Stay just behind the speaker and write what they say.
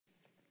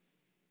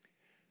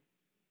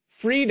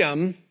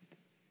Freedom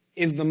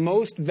is the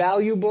most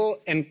valuable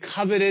and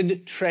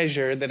coveted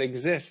treasure that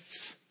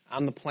exists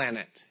on the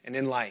planet and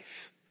in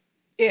life,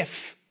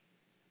 if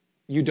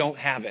you don't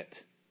have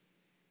it.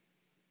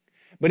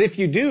 But if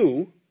you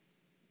do,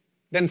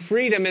 then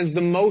freedom is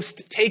the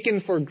most taken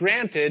for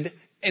granted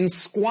and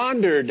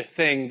squandered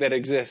thing that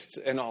exists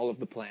in all of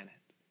the planet.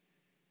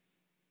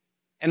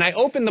 And I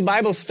open the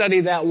Bible study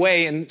that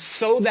way and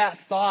sow that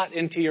thought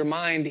into your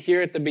mind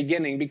here at the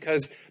beginning,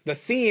 because the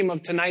theme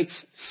of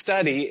tonight's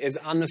study is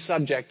on the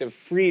subject of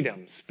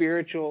freedom,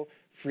 spiritual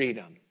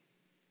freedom.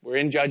 We're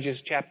in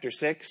Judges chapter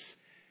 6.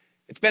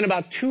 It's been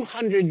about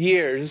 200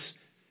 years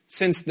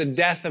since the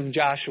death of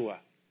Joshua.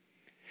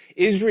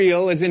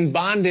 Israel is in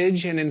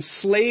bondage and in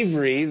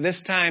slavery, this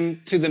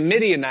time to the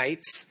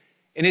Midianites,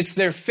 and it's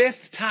their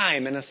fifth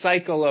time in a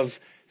cycle of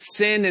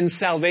sin and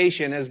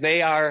salvation as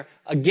they are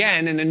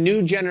again in a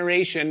new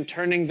generation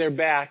turning their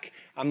back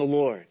on the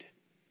Lord.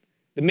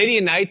 The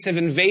Midianites have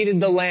invaded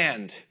the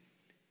land,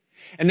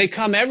 and they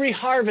come every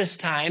harvest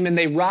time and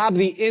they rob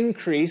the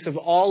increase of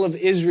all of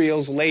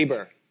Israel's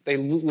labor. They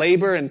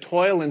labor and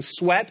toil and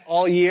sweat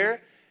all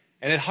year,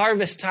 and at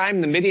harvest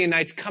time the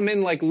Midianites come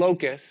in like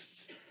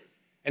locusts,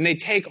 and they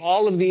take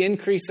all of the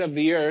increase of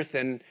the earth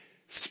and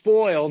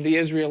spoil the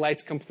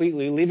Israelites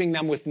completely, leaving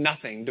them with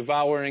nothing,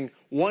 devouring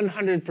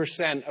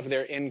 100% of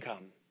their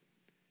income.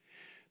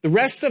 The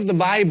rest of the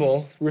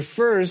Bible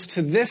refers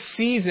to this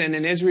season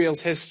in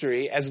Israel's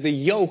history as the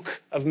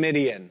yoke of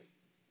Midian.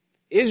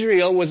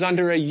 Israel was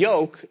under a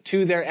yoke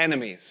to their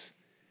enemies,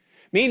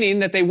 meaning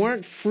that they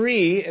weren't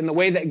free in the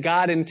way that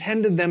God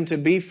intended them to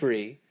be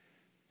free,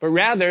 but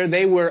rather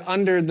they were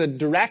under the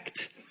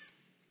direct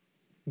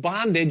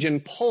bondage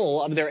and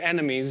pull of their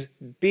enemies,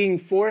 being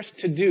forced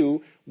to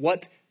do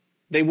what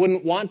they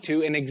wouldn't want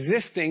to and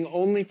existing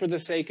only for the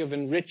sake of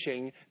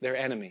enriching their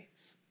enemies.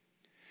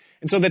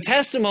 And so the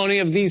testimony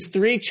of these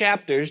three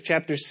chapters,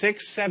 chapters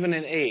 6, 7,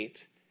 and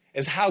 8,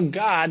 is how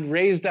God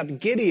raised up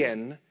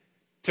Gideon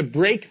to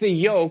break the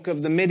yoke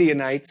of the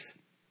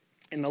Midianites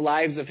in the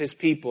lives of his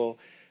people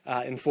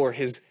and for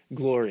his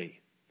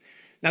glory.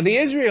 Now the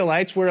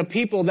Israelites were a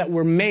people that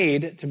were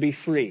made to be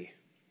free.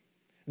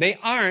 They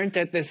aren't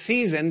at this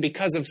season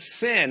because of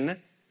sin,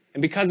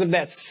 and because of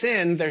that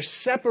sin, they're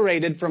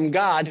separated from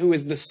God, who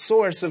is the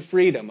source of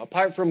freedom.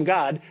 Apart from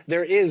God,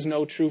 there is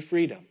no true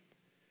freedom.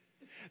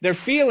 They're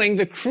feeling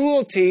the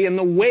cruelty and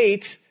the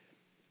weight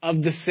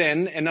of the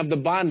sin and of the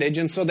bondage,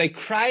 and so they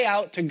cry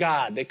out to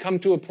God. They come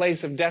to a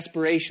place of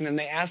desperation and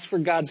they ask for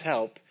God's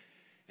help.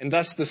 And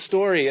thus the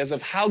story is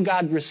of how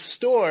God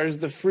restores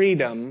the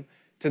freedom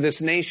to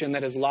this nation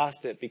that has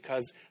lost it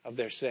because of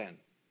their sin.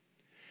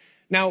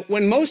 Now,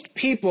 when most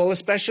people,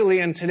 especially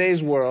in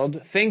today's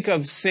world, think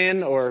of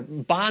sin or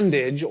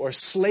bondage or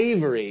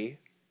slavery,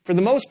 for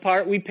the most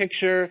part we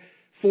picture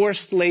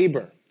forced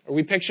labor, or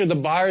we picture the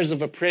bars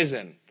of a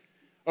prison.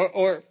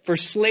 Or for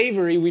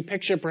slavery, we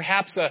picture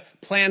perhaps a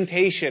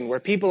plantation where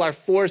people are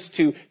forced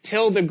to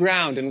till the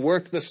ground and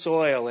work the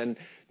soil and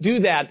do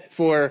that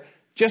for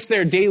just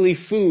their daily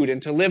food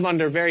and to live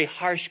under very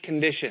harsh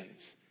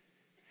conditions.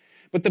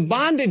 But the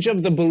bondage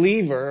of the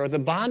believer or the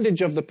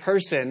bondage of the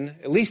person,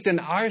 at least in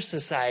our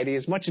society,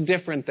 is much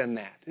different than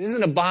that. It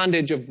isn't a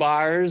bondage of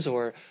bars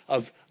or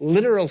of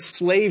literal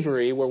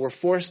slavery where we're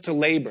forced to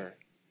labor.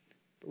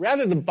 But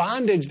rather, the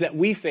bondage that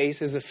we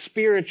face is a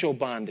spiritual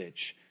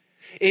bondage.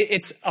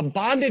 It's a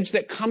bondage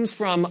that comes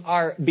from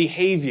our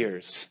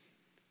behaviors.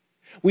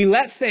 We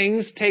let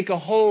things take a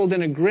hold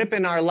and a grip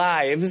in our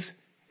lives,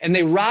 and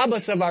they rob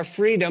us of our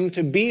freedom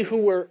to be who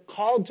we're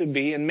called to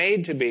be and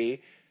made to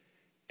be,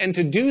 and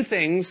to do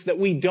things that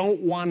we don't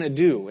want to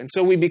do. And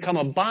so we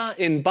become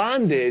in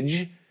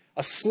bondage,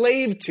 a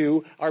slave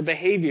to our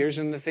behaviors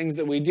and the things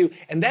that we do.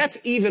 And that's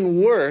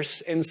even worse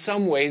in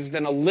some ways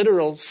than a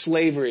literal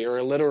slavery or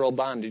a literal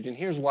bondage. And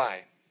here's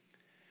why.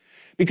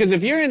 Because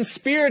if you're in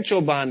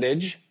spiritual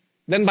bondage,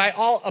 then by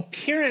all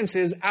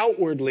appearances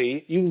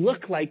outwardly, you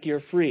look like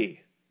you're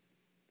free.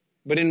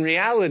 But in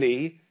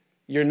reality,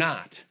 you're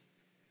not.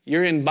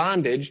 You're in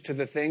bondage to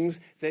the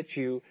things that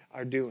you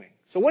are doing.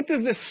 So what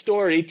does this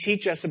story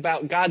teach us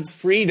about God's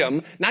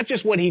freedom? Not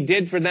just what he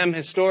did for them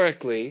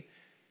historically,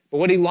 but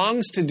what he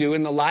longs to do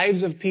in the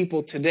lives of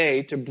people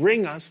today to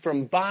bring us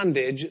from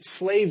bondage,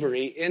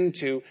 slavery,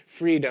 into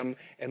freedom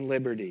and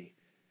liberty.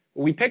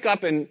 We pick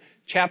up in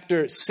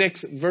chapter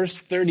 6,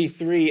 verse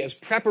 33, as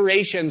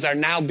preparations are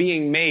now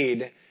being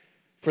made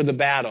for the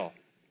battle.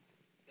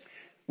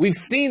 We've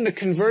seen the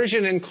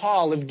conversion and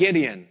call of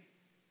Gideon.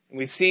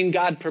 We've seen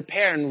God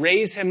prepare and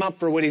raise him up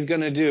for what he's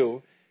going to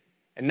do.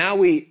 And now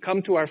we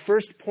come to our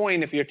first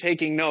point, if you're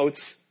taking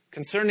notes,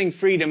 concerning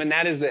freedom, and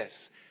that is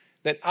this,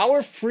 that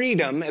our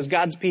freedom as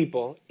God's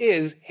people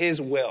is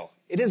his will.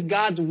 It is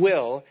God's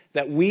will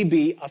that we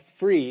be a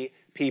free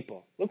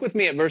people. Look with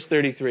me at verse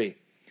 33.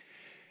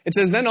 It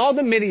says, "Then all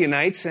the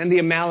Midianites and the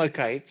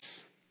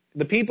Amalekites,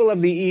 the people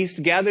of the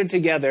east, gathered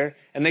together,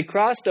 and they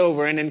crossed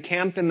over and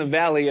encamped in the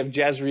valley of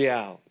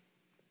Jezreel.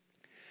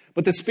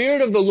 But the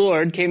Spirit of the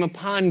Lord came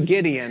upon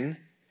Gideon,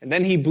 and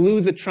then he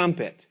blew the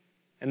trumpet.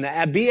 and the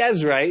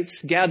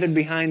Abiezrites gathered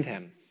behind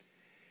him.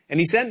 And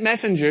he sent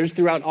messengers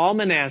throughout all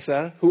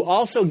Manasseh, who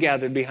also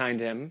gathered behind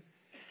him.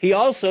 He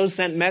also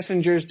sent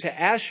messengers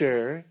to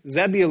Asher,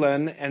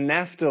 Zebulun, and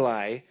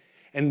Naphtali,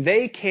 and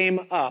they came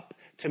up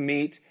to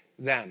meet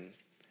them.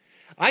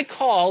 I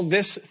call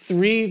this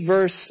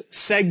 3-verse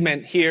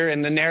segment here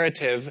in the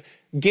narrative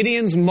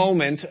Gideon's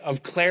moment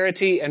of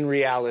clarity and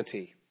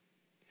reality.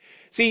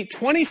 See,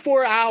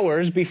 24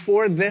 hours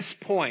before this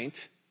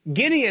point,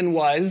 Gideon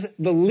was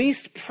the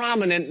least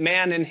prominent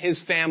man in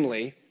his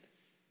family,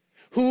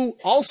 who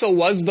also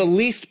was the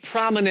least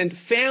prominent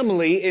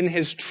family in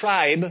his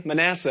tribe,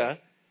 Manasseh,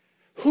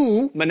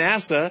 who,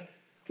 Manasseh,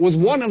 was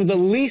one of the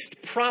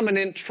least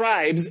prominent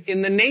tribes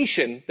in the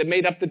nation that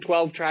made up the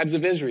 12 tribes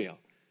of Israel.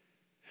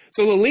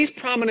 So the least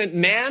prominent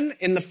man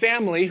in the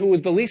family, who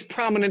was the least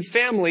prominent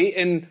family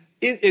in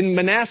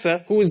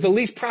Manasseh, who was the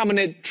least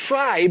prominent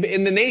tribe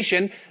in the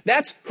nation,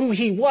 that's who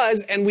he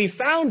was, and we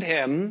found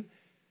him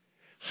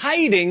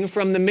hiding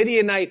from the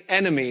Midianite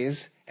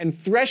enemies and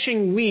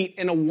threshing wheat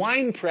in a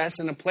winepress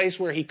in a place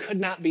where he could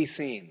not be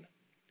seen.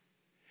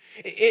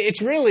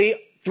 It's really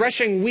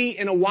threshing wheat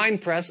in a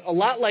winepress, a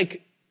lot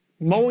like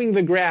mowing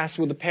the grass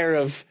with a pair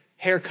of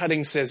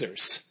hair-cutting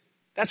scissors.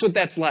 That's what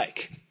that's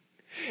like.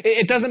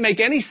 It doesn't make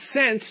any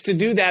sense to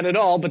do that at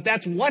all, but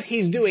that's what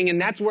he's doing, and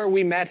that's where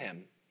we met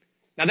him.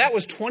 Now, that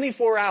was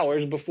 24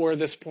 hours before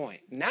this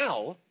point.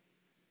 Now,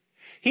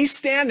 he's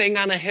standing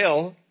on a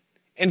hill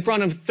in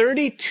front of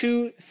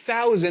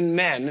 32,000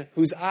 men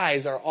whose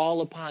eyes are all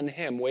upon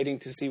him, waiting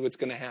to see what's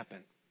going to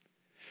happen.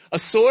 A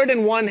sword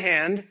in one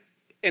hand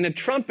and a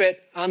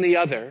trumpet on the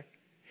other.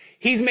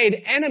 He's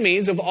made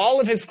enemies of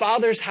all of his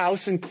father's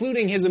house,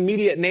 including his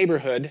immediate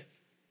neighborhood.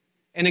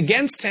 And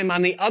against him,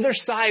 on the other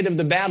side of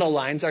the battle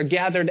lines, are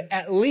gathered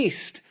at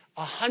least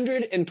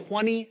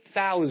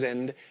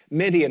 120,000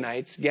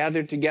 Midianites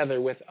gathered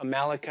together with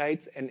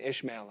Amalekites and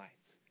Ishmaelites.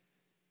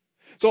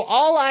 So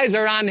all eyes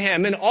are on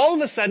him, and all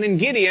of a sudden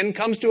Gideon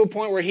comes to a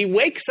point where he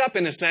wakes up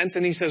in a sense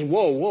and he says,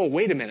 whoa,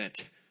 wait a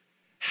minute.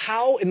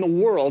 How in the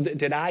world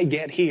did I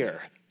get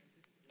here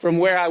from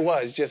where I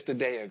was just a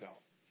day ago?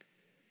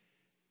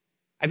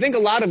 I think a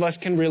lot of us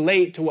can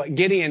relate to what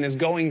Gideon is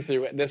going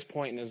through at this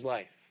point in his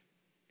life.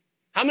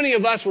 How many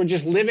of us were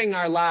just living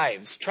our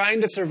lives,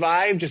 trying to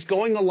survive, just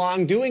going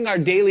along, doing our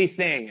daily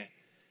thing?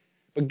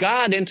 But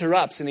God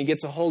interrupts and he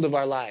gets a hold of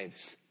our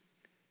lives.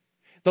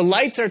 The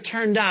lights are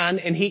turned on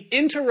and he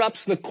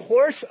interrupts the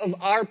course of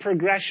our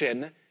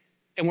progression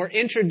and we're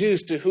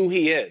introduced to who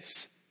he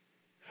is.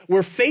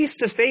 We're face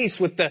to face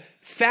with the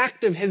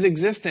fact of his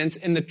existence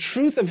and the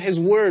truth of his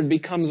word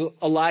becomes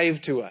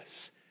alive to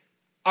us.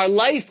 Our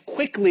life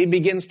quickly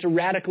begins to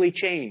radically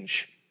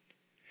change.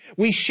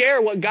 We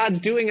share what God's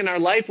doing in our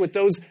life with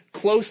those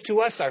close to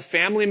us, our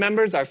family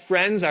members, our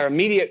friends, our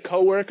immediate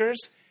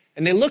coworkers,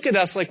 and they look at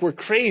us like we're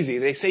crazy.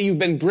 They say, you've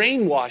been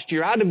brainwashed.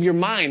 You're out of your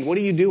mind. What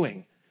are you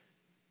doing?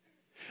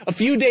 A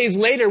few days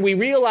later, we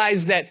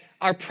realize that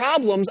our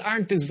problems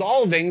aren't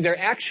dissolving. They're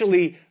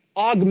actually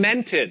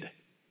augmented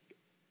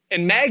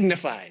and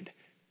magnified.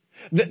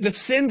 The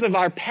sins of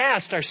our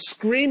past are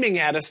screaming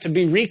at us to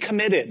be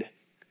recommitted.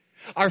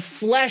 Our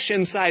flesh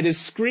inside is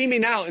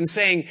screaming out and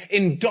saying,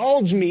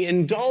 indulge me,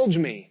 indulge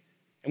me.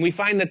 And we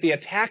find that the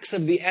attacks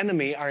of the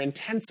enemy are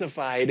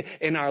intensified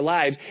in our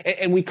lives.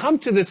 And we come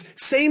to this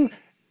same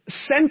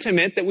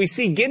sentiment that we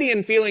see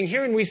Gideon feeling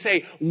here, and we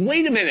say,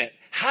 wait a minute,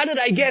 how did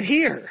I get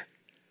here?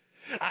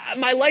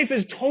 My life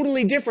is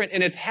totally different,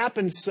 and it's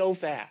happened so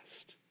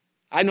fast.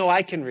 I know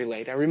I can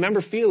relate. I remember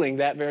feeling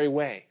that very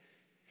way.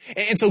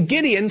 And so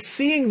Gideon,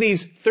 seeing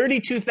these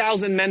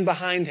 32,000 men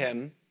behind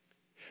him,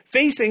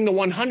 facing the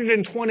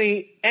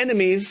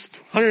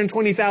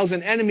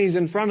 120,000 enemies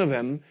in front of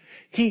him,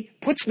 he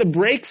puts the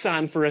brakes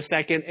on for a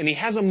second, and he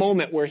has a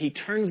moment where he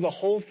turns the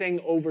whole thing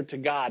over to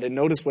God. And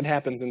notice what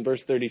happens in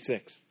verse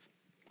 36.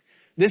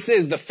 This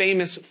is the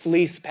famous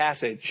fleece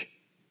passage.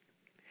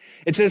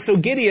 It says, so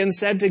Gideon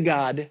said to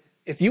God,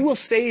 if you will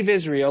save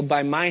Israel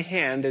by my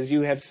hand, as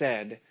you have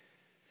said,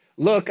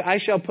 look, I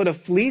shall put a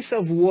fleece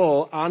of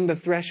wool on the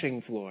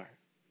threshing floor.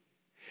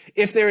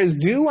 If there is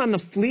dew on the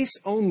fleece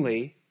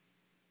only,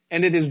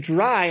 and it is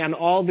dry on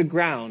all the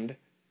ground,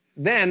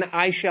 then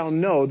I shall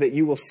know that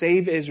you will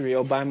save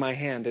Israel by my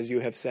hand, as you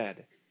have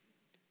said.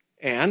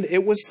 And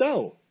it was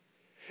so.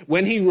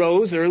 When he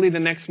rose early the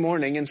next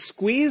morning and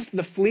squeezed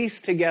the fleece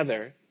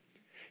together,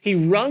 he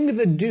wrung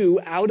the dew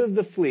out of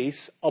the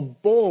fleece, a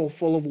bowl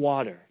full of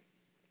water.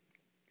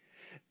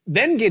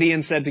 Then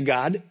Gideon said to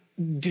God,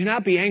 do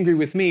not be angry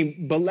with me,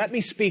 but let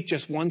me speak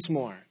just once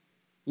more.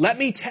 Let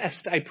me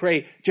test, I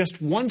pray,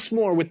 just once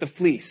more with the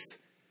fleece.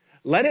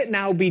 Let it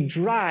now be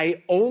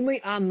dry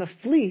only on the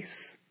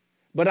fleece,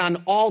 but on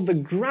all the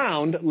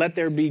ground let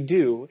there be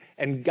dew.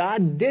 And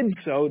God did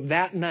so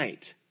that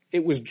night.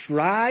 It was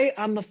dry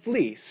on the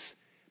fleece,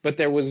 but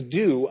there was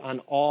dew on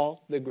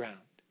all the ground.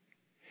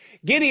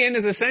 Gideon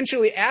is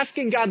essentially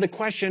asking God the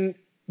question,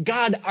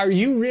 God, are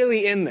you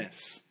really in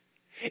this?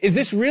 Is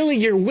this really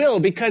your will?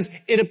 Because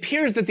it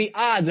appears that the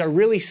odds are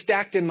really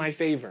stacked in my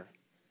favor.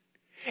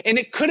 And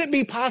could it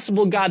be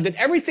possible, God, that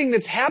everything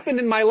that's happened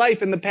in my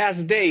life in the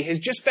past day has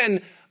just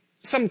been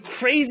some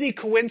crazy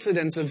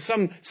coincidence of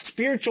some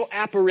spiritual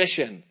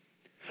apparition?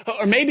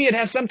 Or maybe it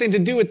has something to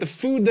do with the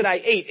food that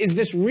I ate. Is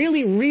this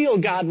really real,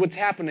 God, what's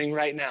happening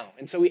right now?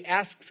 And so he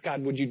asks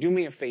God, would you do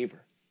me a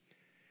favor?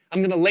 I'm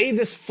going to lay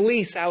this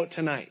fleece out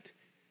tonight.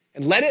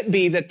 And let it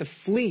be that the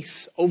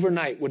fleece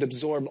overnight would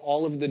absorb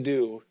all of the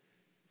dew,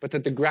 but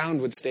that the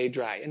ground would stay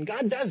dry. And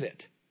God does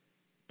it.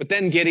 But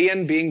then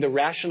Gideon, being the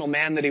rational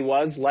man that he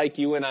was, like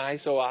you and I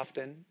so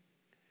often,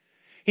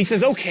 he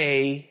says,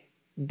 okay,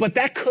 but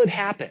that could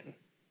happen,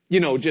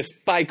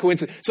 just by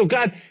coincidence. So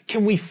God,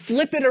 can we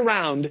flip it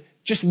around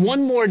just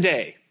one more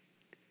day?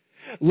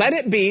 Let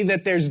it be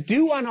that there's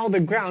dew on all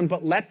the ground,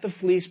 but let the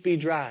fleece be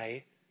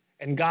dry.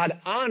 And God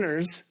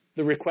honors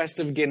the request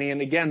of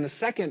Gideon again the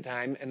second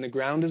time, and the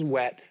ground is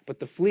wet, but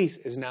the fleece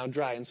is now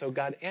dry. And so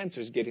God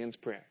answers Gideon's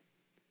prayer.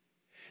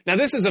 Now,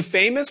 this is a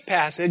famous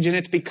passage, and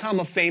it's become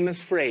a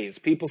famous phrase.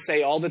 People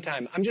say all the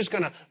time, I'm just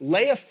going to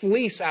lay a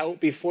fleece out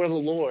before the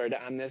Lord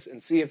on this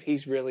and see if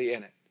he's really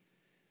in it.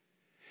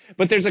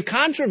 But there's a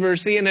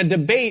controversy and a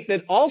debate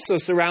that also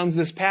surrounds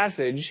this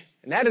passage,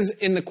 and that is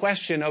in the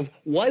question of,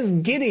 was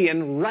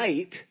Gideon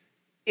right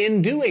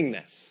in doing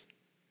this?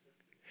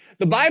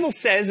 The Bible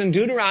says in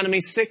Deuteronomy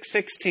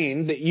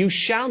 6:16 that you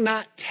shall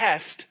not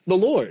test the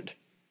Lord.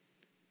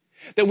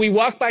 That we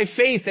walk by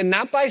faith and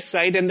not by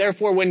sight, and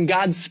therefore when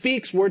God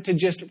speaks, we're to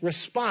just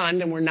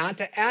respond and we're not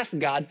to ask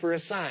God for a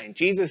sign.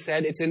 Jesus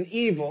said it's an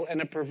evil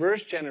and a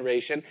perverse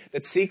generation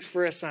that seeks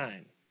for a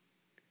sign.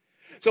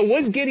 So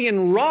was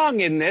Gideon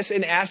wrong in this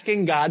in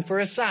asking God for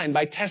a sign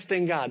by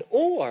testing God?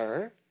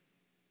 Or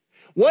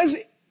was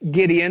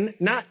Gideon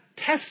not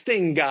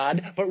testing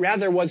God, but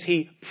rather was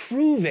he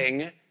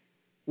proving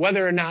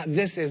whether or not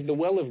this is the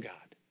will of God?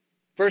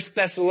 1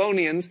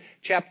 Thessalonians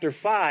chapter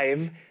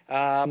 5,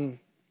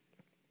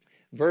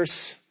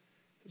 verse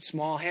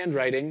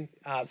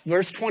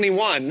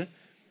 21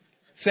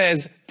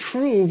 says,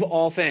 prove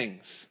all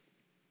things.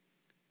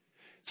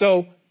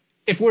 So,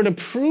 if we're to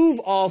prove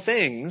all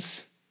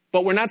things,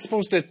 but we're not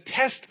supposed to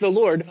test the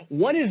Lord,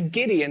 what is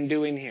Gideon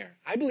doing here?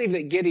 I believe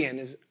that Gideon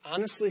is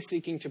honestly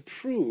seeking to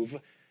prove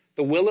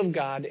the will of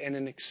God in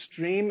an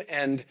extreme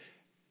and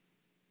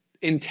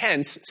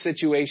intense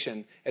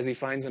situation as he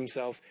finds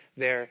himself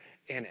there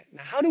in it.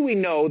 Now, how do we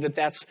know that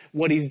that's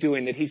what he's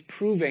doing, that he's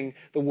proving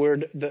the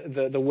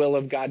will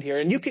of God here?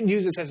 And you can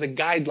use this as a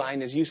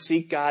guideline as you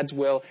seek God's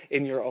will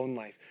in your own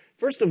life.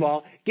 First of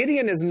all,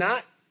 Gideon is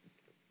not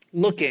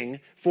looking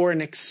for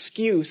an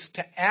excuse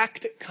to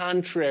act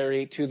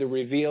contrary to the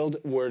revealed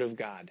word of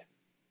God.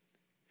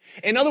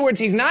 In other words,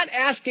 he's not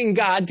asking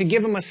God to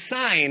give him a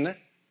sign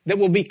that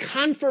will be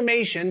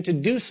confirmation to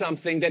do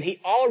something that he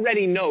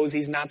already knows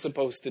he's not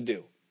supposed to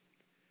do.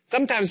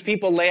 Sometimes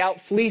people lay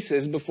out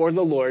fleeces before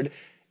the Lord,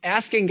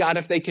 asking God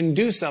if they can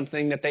do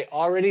something that they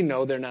already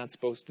know they're not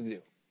supposed to do.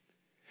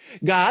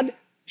 God,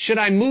 should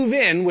I move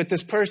in with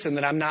this person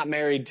that I'm not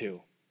married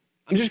to?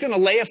 I'm just going to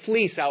lay a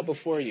fleece out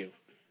before you.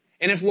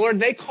 And if, Lord,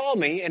 they call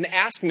me and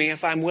ask me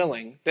if I'm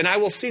willing, then I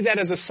will see that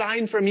as a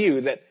sign from you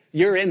that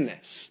you're in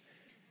this.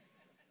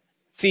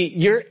 See,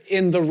 you're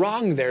in the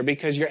wrong there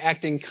because you're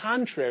acting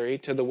contrary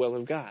to the will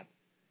of God.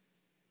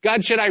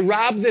 God, should I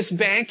rob this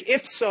bank?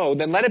 If so,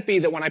 then let it be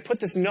that when I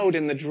put this note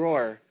in the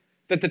drawer,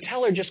 that the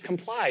teller just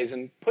complies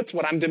and puts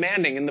what I'm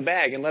demanding in the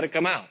bag and let it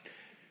come out.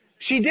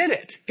 She did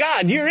it.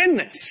 God, you're in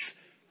this.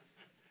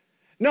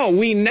 No,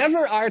 we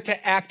never are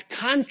to act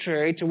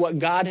contrary to what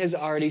God has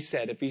already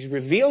said. If he's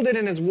revealed it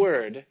in his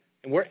word,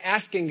 and we're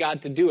asking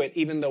God to do it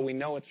even though we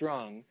know it's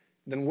wrong,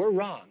 then we're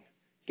wrong.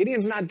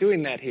 Gideon's not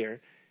doing that here.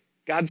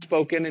 God's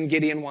spoken and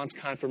Gideon wants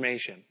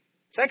confirmation.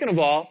 Second of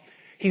all,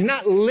 he's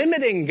not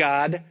limiting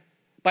God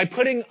by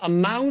putting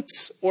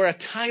amounts or a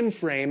time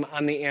frame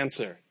on the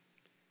answer.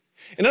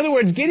 In other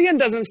words, Gideon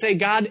doesn't say,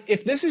 God,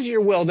 if this is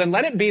your will, then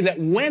let it be that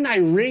when I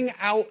wring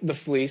out the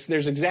fleece,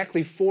 there's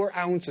exactly 4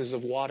 ounces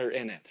of water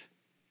in it.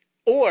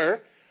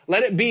 Or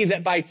let it be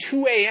that by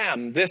 2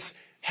 a.m. this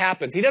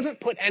happens. He doesn't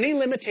put any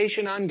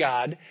limitation on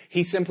God.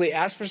 He simply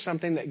asks for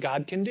something that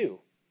God can do.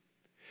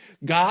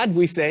 God,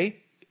 we say,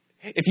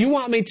 if you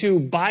want me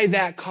to buy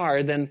that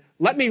car, then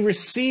let me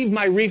receive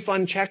my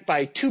refund check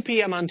by 2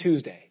 p.m. on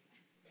Tuesday.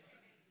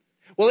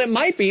 Well, it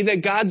might be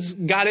that God's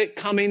got it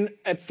coming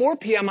at 4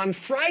 p.m. on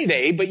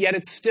Friday, but yet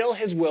it's still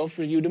his will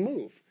for you to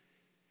move.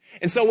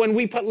 And so when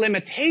we put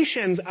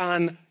limitations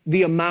on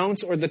the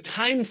amounts or the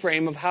time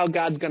frame of how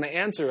God's going to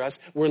answer us,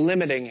 we're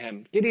limiting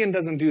him. Gideon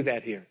doesn't do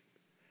that here.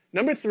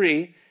 Number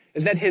 3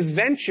 is that his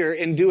venture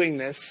in doing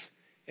this,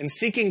 in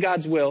seeking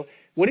God's will,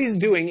 what he's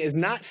doing is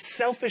not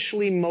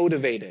selfishly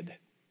motivated.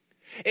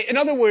 In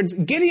other words,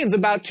 Gideon's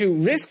about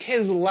to risk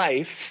his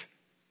life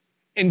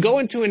and go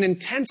into an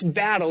intense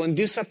battle and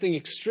do something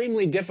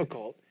extremely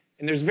difficult,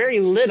 and there's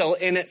very little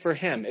in it for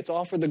him. It's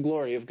all for the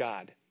glory of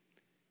God.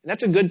 And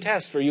that's a good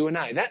test for you and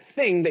I. That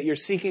thing that you're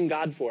seeking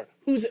God for,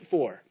 who's it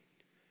for?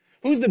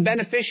 Who's the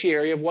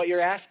beneficiary of what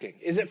you're asking?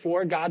 Is it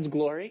for God's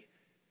glory?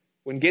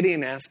 When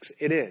Gideon asks,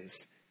 it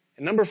is.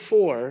 And number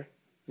 4,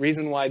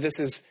 reason why this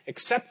is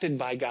accepted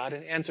by God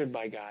and answered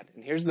by God.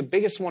 And here's the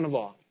biggest one of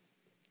all,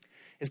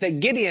 is that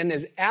Gideon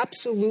is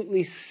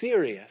absolutely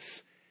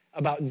serious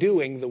about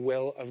doing the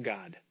will of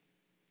God.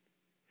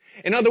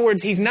 In other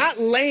words, he's not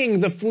laying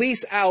the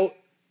fleece out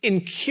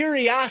in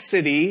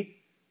curiosity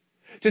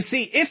to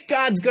see if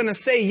God's going to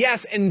say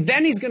yes, and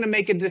then he's going to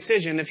make a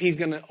decision if he's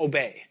going to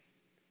obey.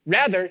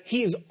 Rather,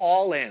 he is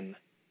all in.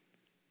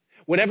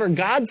 Whatever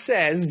God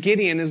says,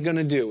 Gideon is going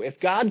to do. If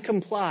God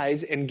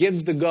complies and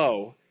gives the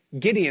go,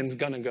 Gideon's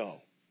going to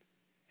go.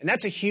 And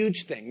that's a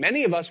huge thing.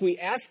 Many of us, we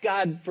ask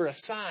God for a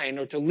sign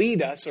or to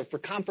lead us or for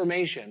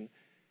confirmation,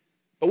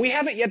 but we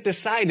haven't yet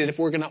decided if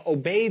we're going to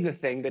obey the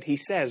thing that he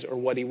says or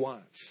what he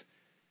wants.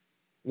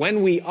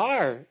 When we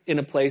are in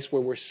a place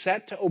where we're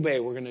set to obey,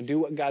 we're going to do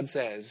what God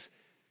says,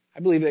 I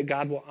believe that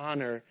God will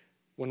honor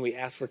when we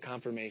ask for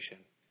confirmation.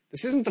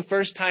 This isn't the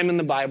first time in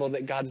the Bible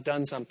that God's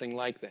done something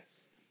like this.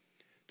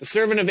 The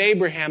servant of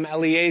Abraham,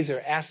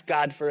 Eliezer, asked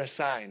God for a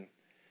sign.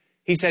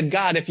 He said,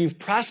 God, if you've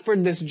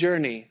prospered this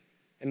journey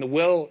in the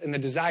will and the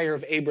desire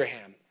of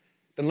Abraham,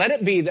 then let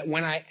it be that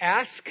when I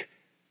ask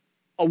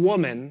a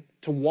woman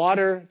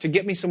to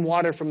get me some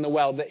water from the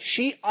well, that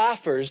she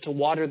offers to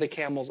water the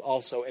camels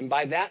also. And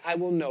by that I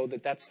will know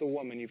that that's the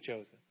woman you've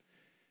chosen.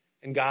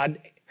 And God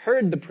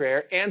heard the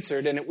prayer,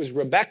 answered, and it was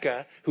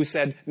Rebekah who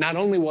said, not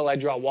only will I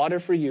draw water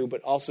for you,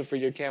 but also for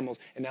your camels.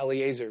 And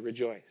Eliezer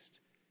rejoiced.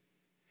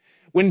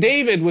 When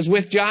David was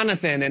with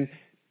Jonathan and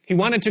he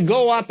wanted to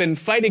go up and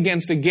fight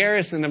against a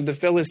garrison of the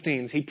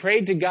Philistines, he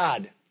prayed to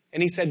God.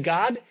 And he said,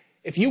 God,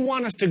 if you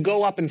want us to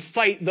go up and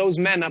fight those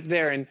men up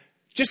there and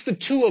just the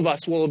two of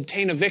us will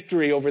obtain a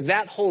victory over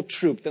that whole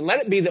troop, then let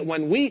it be that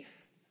when we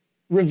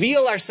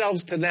reveal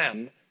ourselves to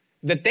them,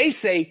 that they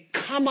say,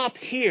 come up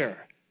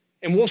here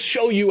and we'll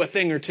show you a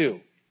thing or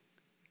two.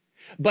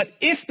 But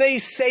if they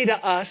say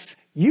to us,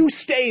 you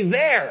stay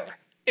there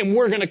and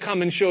we're going to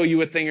come and show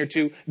you a thing or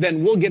two,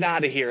 then we'll get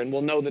out of here and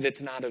we'll know that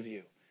it's not of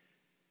you.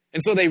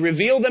 And so they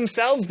reveal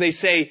themselves. They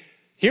say,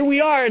 here we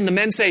are. And the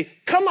men say,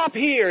 come up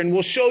here and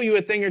we'll show you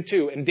a thing or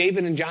two. And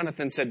David and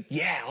Jonathan said,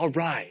 yeah, all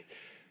right.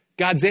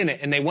 God's in it.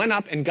 And they went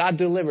up and God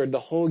delivered the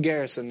whole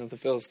garrison of the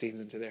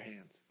Philistines into their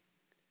hands.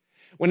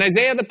 When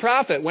Isaiah the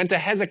prophet went to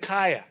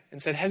Hezekiah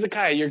and said,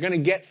 Hezekiah, you're going to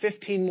get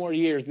 15 more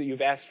years that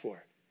you've asked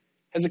for.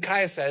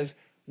 Hezekiah says,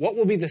 what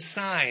will be the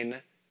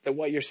sign that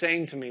what you're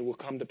saying to me will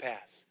come to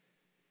pass?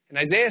 And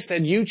Isaiah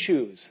said, you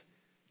choose.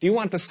 Do you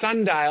want the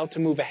sundial to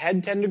move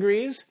ahead 10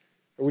 degrees?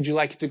 Or would you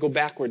like it to go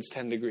backwards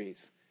 10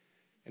 degrees?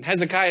 And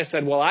Hezekiah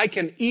said, well, I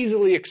can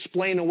easily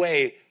explain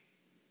away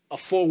a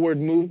forward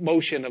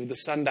motion of the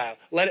sundial.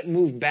 Let it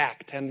move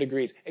back 10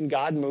 degrees. And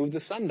God moved the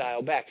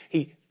sundial back.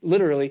 He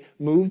literally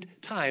moved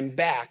time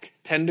back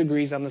 10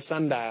 degrees on the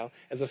sundial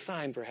as a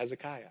sign for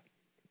Hezekiah.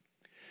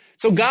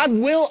 So God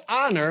will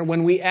honor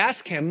when we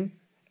ask him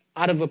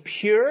out of a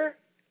pure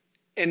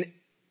and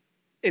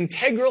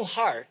integral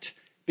heart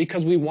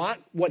because we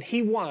want what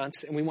he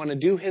wants and we want to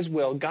do his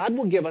will. God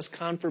will give us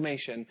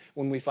confirmation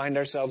when we find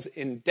ourselves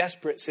in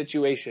desperate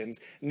situations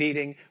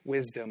needing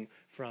wisdom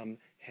from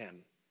him.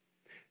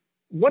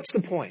 What's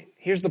the point?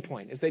 Here's the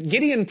point, is that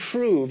Gideon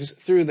proves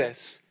through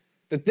this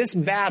that this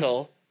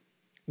battle,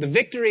 the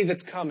victory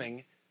that's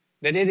coming,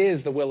 that it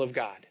is the will of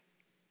God.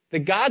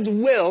 That God's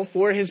will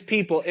for his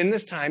people in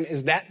this time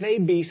is that they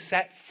be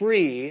set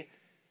free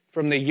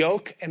from the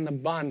yoke and the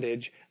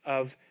bondage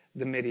of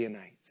the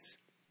Midianites.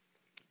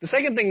 The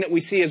second thing that we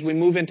see as we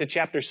move into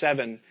chapter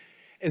 7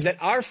 is that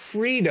our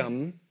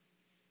freedom,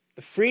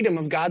 the freedom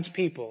of God's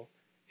people,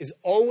 is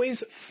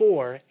always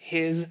for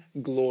his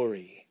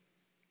glory.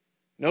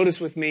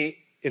 Notice with me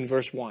in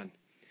verse 1.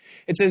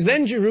 It says,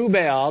 then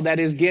Jerubbaal, that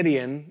is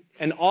Gideon,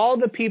 and all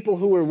the people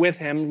who were with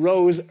him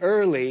rose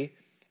early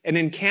and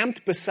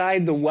encamped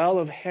beside the well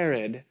of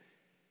Harod,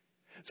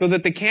 so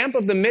that the camp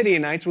of the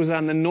Midianites was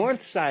on the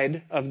north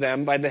side of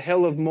them by the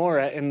hill of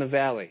Moreh in the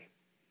valley.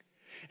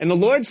 And the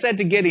Lord said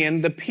to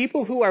Gideon, the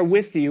people who are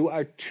with you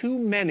are too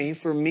many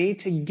for me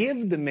to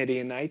give the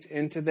Midianites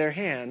into their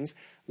hands,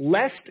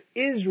 lest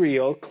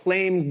Israel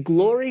claim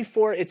glory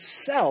for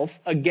itself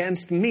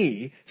against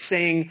me,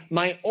 saying,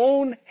 my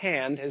own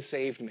hand has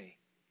saved me.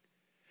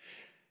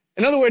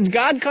 In other words,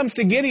 God comes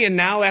to Gideon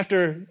now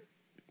after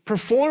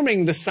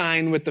performing the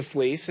sign with the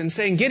fleece and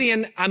saying,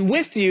 Gideon, I'm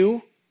with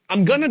you,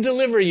 I'm going to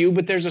deliver you,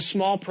 but there's a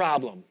small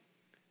problem.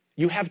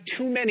 You have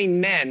too many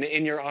men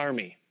in your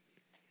army.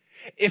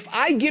 If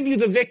I give you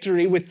the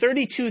victory with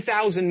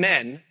 32,000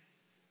 men,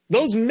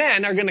 those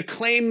men are going to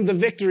claim the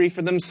victory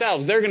for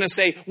themselves. They're going to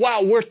say,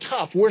 wow, we're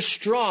tough, we're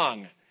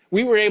strong.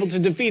 We were able to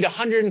defeat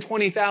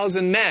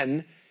 120,000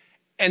 men,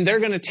 and they're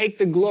going to take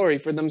the glory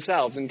for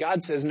themselves. And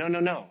God says, no, no,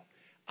 no.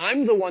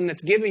 I'm the one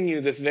that's giving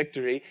you this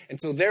victory, and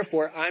so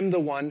therefore I'm the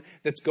one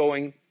that's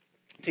going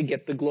to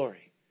get the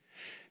glory.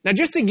 Now,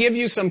 just to give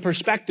you some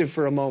perspective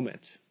for a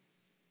moment,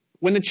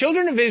 when the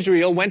children of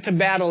Israel went to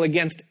battle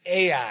against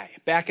Ai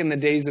back in the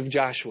days of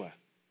Joshua,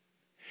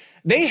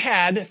 they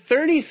had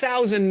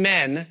 30,000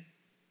 men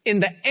in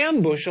the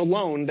ambush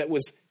alone that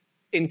was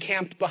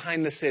encamped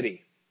behind the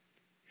city.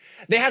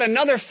 They had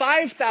another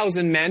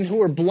 5,000 men who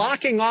were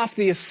blocking off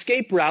the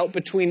escape route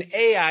between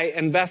Ai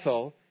and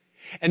Bethel.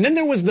 And then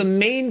there was the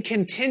main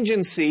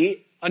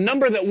contingency, a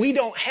number that we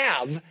don't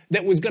have,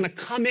 that was going to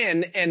come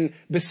in and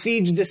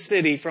besiege the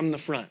city from the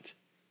front.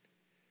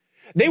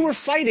 They were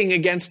fighting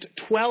against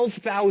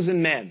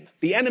 12,000 men.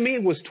 The enemy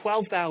was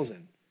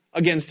 12,000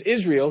 against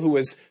Israel, who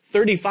was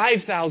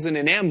 35,000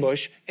 in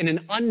ambush and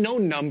an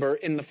unknown number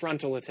in the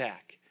frontal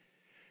attack.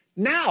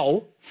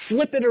 Now,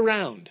 flip it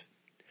around.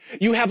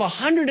 You have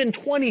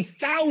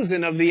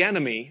 120,000 of the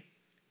enemy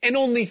and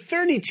only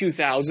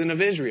 32,000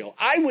 of Israel.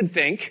 I would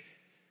think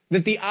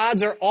that the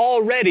odds are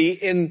already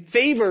in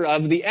favor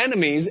of the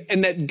enemies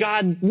and that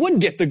God would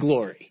get the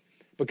glory.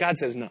 But God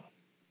says no.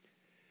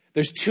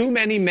 There's too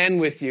many men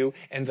with you,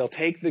 and they'll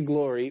take the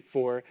glory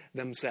for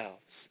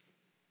themselves.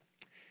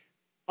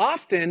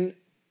 Often,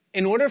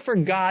 in order for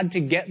God to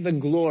get the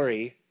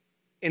glory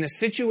in a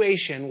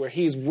situation where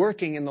he's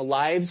working in the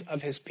lives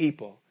of his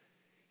people,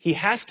 he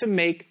has to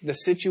make the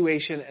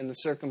situation and the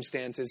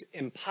circumstances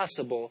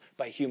impossible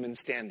by human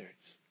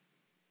standards.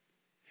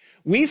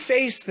 We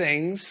face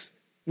things,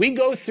 we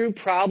go through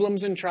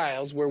problems and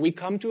trials where we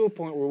come to a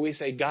point where we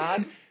say,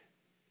 God,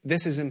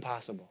 this is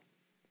impossible.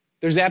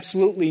 There's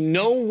absolutely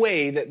no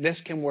way that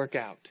this can work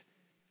out.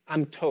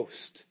 I'm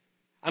toast.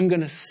 I'm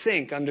going to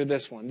sink under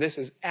this one. This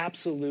is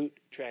absolute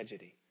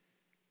tragedy.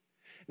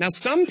 Now,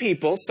 some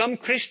people, some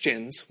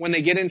Christians, when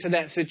they get into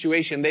that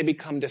situation, they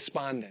become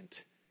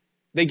despondent.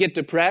 They get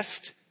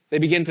depressed. They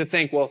begin to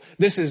think, well,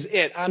 this is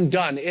it. I'm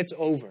done. It's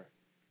over.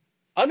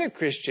 Other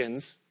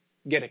Christians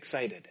get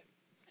excited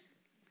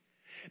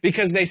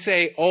because they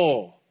say,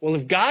 oh, well,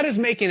 if God is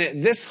making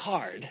it this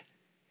hard,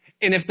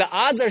 and if the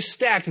odds are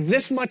stacked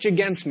this much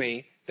against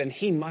me, then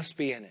he must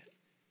be in it.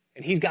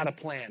 And he's got a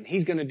plan.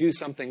 He's going to do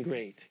something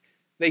great.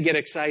 They get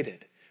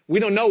excited. We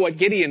don't know what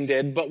Gideon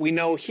did, but we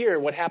know here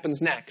what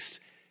happens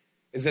next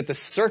is that the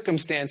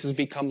circumstances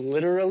become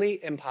literally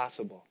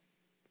impossible.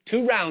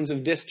 2 rounds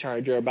of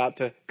discharge are about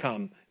to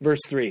come.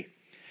 Verse 3.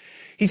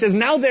 He says,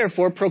 now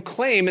therefore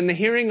proclaim in the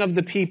hearing of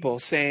the people,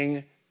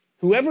 saying,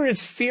 whoever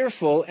is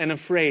fearful and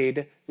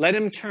afraid, let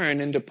him turn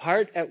and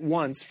depart at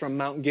once from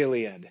Mount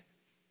Gilead.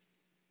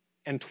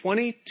 And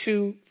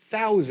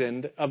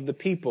 22,000 of the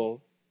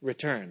people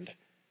returned,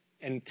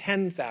 and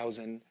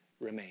 10,000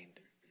 remained.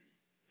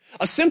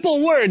 A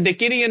simple word that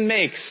Gideon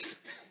makes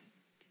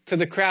to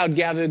the crowd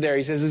gathered there.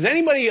 He says, is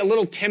anybody a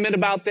little timid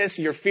about this?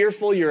 You're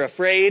fearful, you're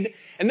afraid.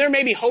 And they're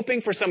maybe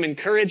hoping for some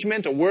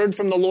encouragement, a word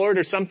from the Lord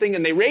or something.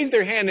 And they raise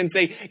their hand and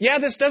say, yeah,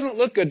 this doesn't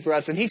look good for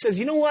us. And he says,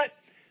 you know what?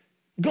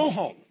 Go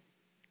home.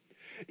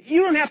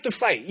 You don't have to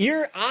fight.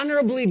 You're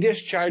honorably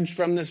discharged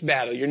from this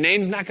battle. Your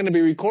name's not going to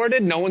be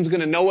recorded. No one's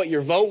going to know what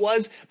your vote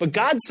was. But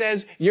God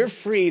says you're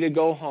free to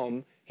go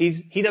home.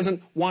 He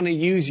doesn't want to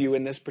use you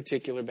in this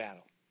particular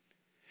battle.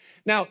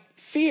 Now,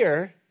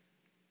 fear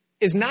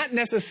is not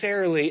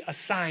necessarily a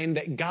sign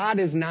that God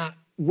is not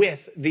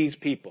with these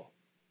people.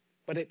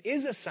 But it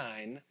is a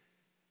sign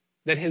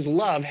that his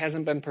love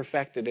hasn't been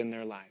perfected in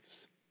their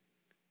lives.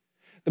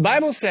 The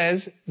Bible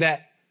says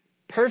that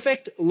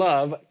perfect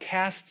love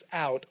casts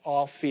out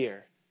all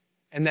fear,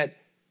 and that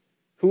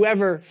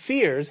whoever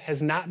fears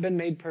has not been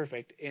made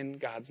perfect in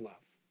God's love.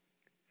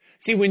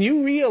 See, when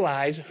you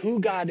realize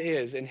who God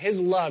is and his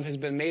love has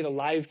been made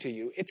alive to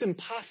you, it's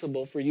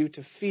impossible for you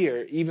to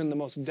fear even the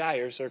most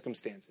dire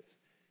circumstances.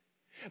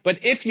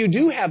 But if you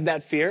do have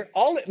that fear,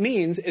 all it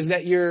means is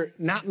that you're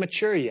not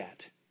mature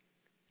yet,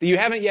 that you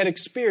haven't yet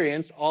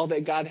experienced all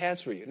that God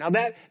has for you. Now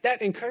that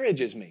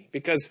encourages me,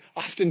 because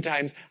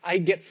oftentimes I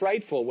get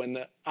frightful when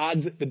the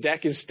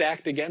deck is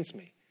stacked against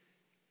me.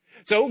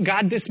 So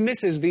God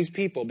dismisses these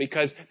people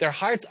because their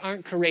hearts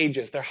aren't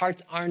courageous. Their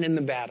hearts aren't in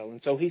the battle.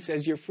 And so he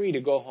says, you're free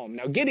to go home.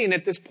 Now Gideon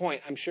at this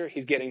point, I'm sure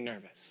he's getting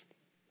nervous.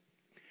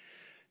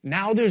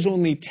 Now there's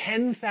only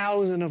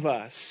 10,000 of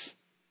us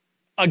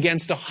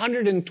against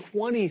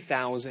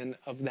 120,000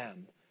 of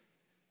them.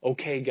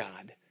 Okay,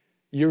 God,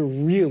 you're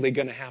really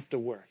going to have to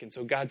work. And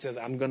so God says,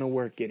 I'm going to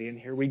work, Gideon.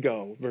 Here we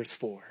go. Verse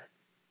 4.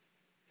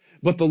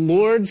 But the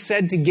Lord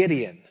said to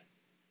Gideon,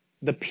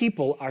 the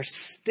people are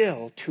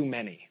still too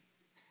many.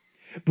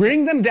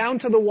 Bring them down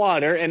to the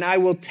water, and I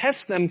will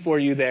test them for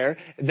you there.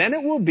 Then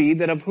it will be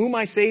that of whom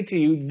I say to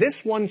you,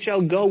 this one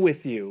shall go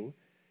with you,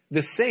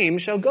 the same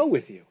shall go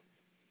with you.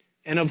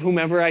 And of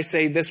whomever I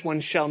say, this one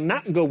shall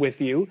not go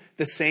with you,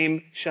 the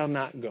same shall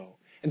not go.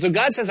 And so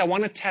God says, I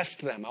want to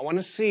test them. I want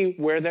to see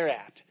where they're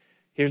at.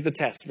 Here's the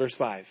test, verse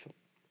 5.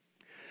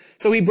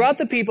 So he brought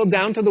the people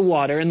down to the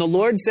water, and the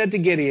Lord said to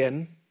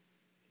Gideon,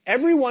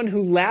 everyone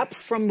who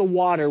laps from the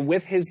water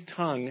with his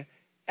tongue,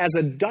 as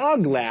a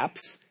dog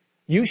laps,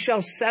 you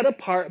shall set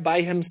apart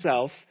by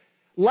himself.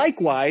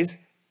 Likewise,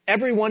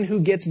 everyone who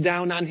gets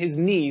down on his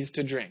knees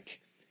to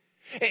drink.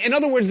 In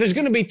other words, there's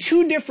going to be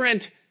 2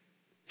 different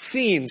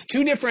scenes,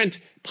 2 different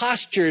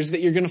postures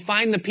that you're going to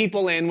find the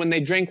people in when they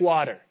drink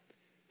water.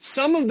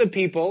 Some of the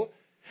people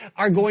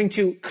are going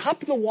to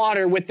cup the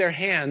water with their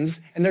hands,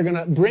 and they're going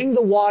to bring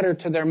the water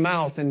to their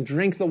mouth and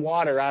drink the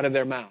water out of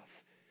their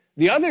mouth.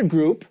 The other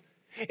group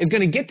is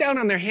going to get down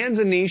on their hands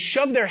and knees,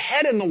 shove their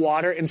head in the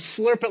water, and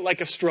slurp it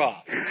like a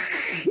straw.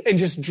 And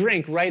just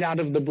drink right out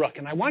of the brook.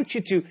 And I want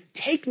you to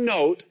take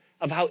note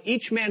of how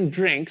each man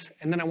drinks,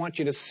 and then I want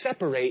you to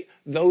separate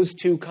those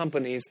two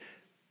companies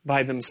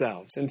by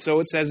themselves. And so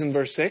it says in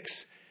verse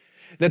 6,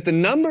 that the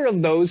number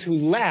of those who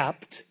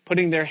lapped,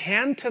 putting their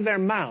hand to their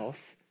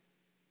mouth,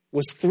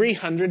 was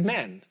 300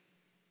 men.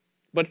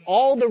 But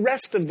all the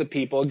rest of the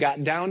people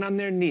got down on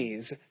their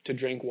knees to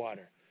drink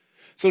water.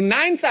 So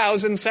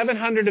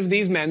 9,700 of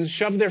these men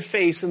shoved their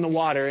face in the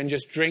water and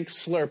just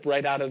slurp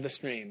right out of the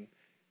stream.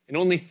 And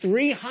only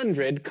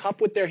 300 cup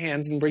with their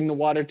hands and bring the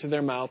water to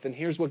their mouth. And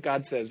here's what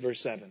God says,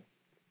 verse 7.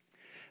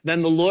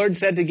 Then the Lord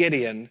said to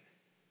Gideon,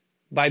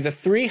 by the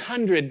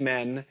 300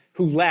 men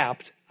who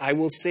lapped, I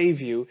will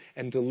save you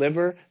and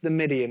deliver the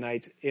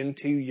Midianites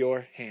into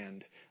your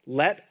hand.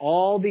 Let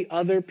all the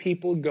other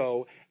people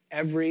go,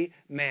 every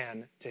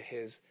man to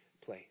his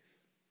place.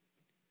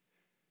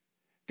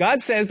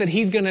 God says that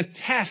he's going to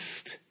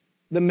test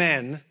the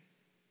men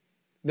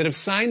that have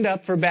signed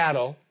up for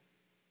battle,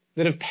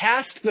 that have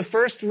passed the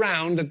first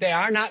round, that they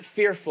are not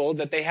fearful,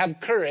 that they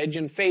have courage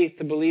and faith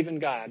to believe in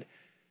God.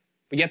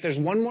 But yet there's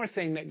one more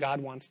thing that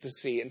God wants to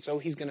see, and so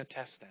he's going to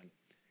test them.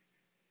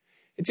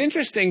 It's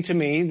interesting to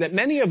me that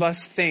many of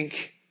us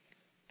think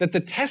that the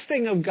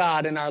testing of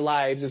God in our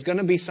lives is going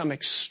to be some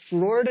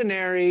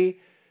extraordinary,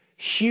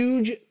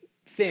 huge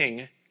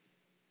thing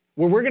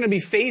where we're going to be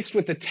faced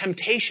with the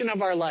temptation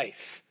of our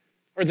life,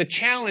 or the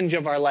challenge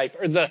of our life,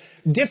 or the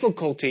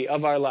difficulty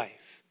of our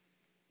life.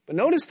 But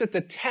notice that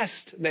the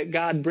test that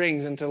God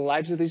brings into the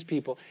lives of these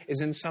people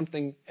is in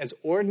something as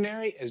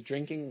ordinary as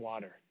drinking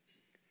water.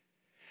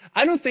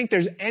 I don't think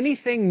there's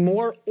anything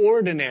more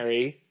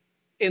ordinary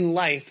in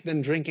life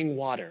than drinking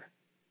water.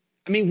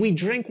 I mean, we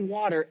drink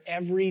water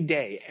every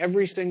day,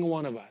 every single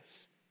one of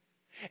us.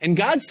 And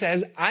God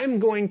says, I'm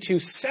going to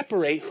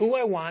separate who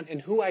I want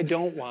and who I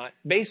don't want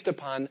based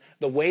upon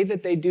the way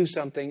that they do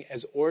something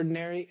as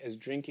ordinary as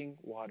drinking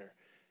water.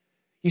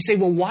 You say,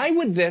 well, why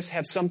would this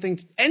have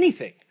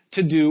anything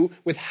to do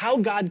with how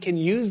God can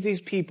use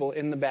these people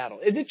in the battle?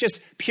 Is it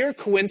just pure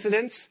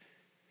coincidence?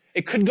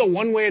 It could go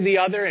one way or the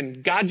other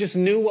and God just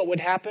knew what would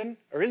happen?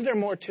 Or is there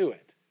more to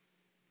it?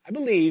 I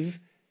believe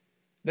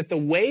that the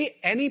way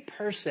any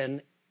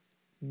person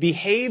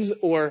behaves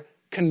or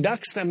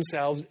conducts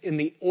themselves in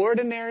the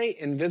ordinary,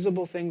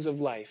 invisible things of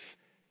life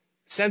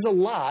says a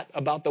lot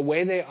about the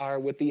way they are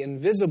with the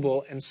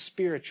invisible and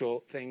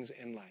spiritual things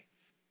in life.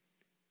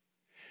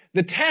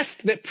 The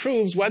test that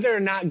proves whether or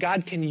not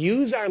God can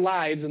use our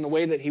lives in the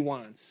way that he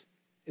wants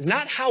is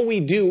not how we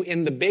do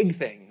in the big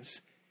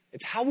things,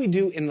 it's how we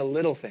do in the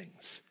little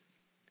things.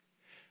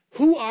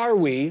 Who are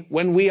we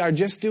when we are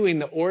just doing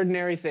the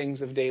ordinary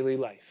things of daily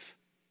life?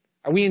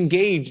 Are we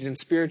engaged in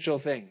spiritual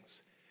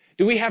things?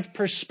 Do we have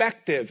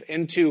perspective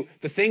into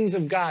the things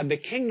of God, the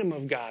kingdom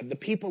of God, the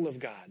people of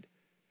God?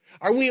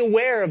 Are we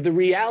aware of the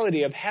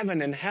reality of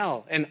heaven and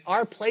hell and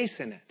our place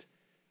in it?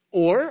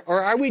 Or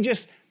are we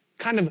just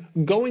kind of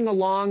going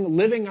along,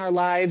 living our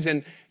lives,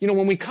 and,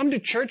 when we come to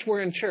church,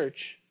 we're in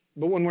church,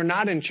 but when we're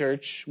not in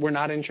church, we're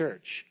not in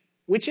church?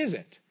 Which is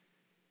it?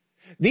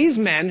 These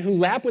men who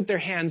lap with their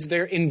hands,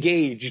 they're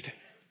engaged.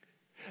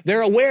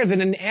 They're aware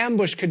that an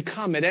ambush could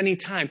come at any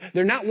time.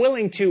 They're not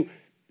willing to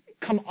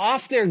come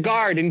off their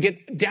guard and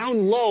get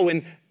down low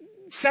and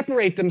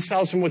separate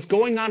themselves from what's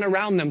going on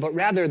around them, but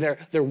rather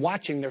they're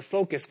watching, they're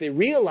focused. They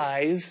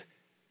realize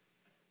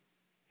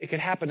it could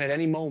happen at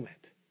any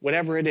moment,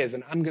 whatever it is,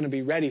 and I'm going to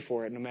be ready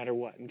for it no matter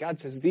what. And God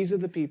says, these are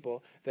the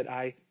people that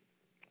I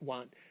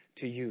want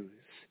to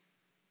use.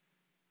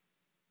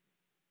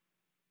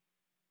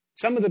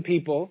 Some of the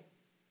people,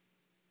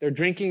 they're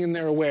drinking and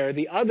they're aware.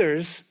 The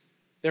others,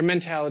 their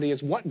mentality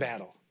is, what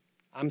battle?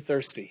 I'm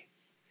thirsty.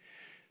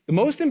 The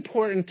most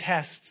important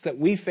tests that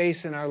we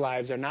face in our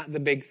lives are not the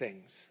big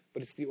things,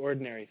 but it's the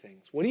ordinary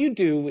things. What do you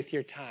do with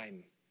your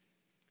time?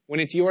 When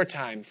it's your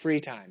time, free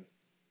time?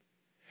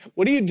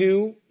 What do you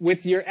do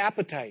with your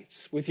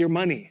appetites, with your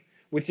money,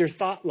 with your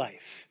thought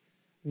life?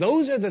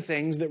 Those are the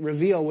things that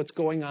reveal what's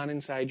going on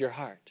inside your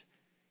heart.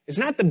 It's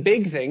not the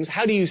big things.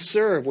 How do you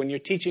serve when you're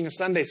teaching a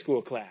Sunday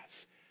school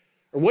class?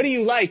 Or what do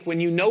you like when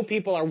you know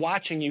people are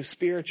watching you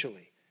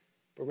spiritually?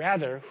 But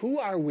rather, who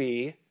are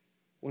we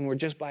when we're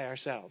just by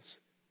ourselves?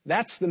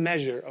 That's the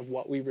measure of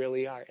what we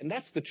really are. And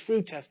that's the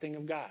true testing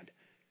of God.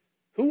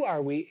 Who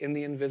are we in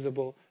the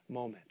invisible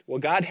moment? Well,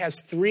 God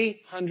has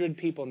 300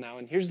 people now,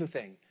 and here's the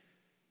thing.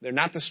 They're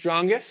not the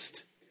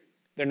strongest,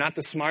 they're not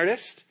the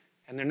smartest,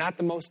 and they're not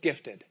the most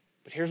gifted.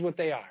 But here's what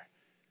they are.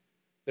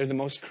 They're the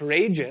most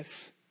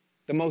courageous,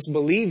 the most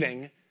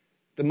believing,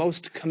 the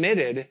most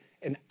committed,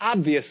 and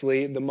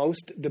obviously the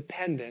most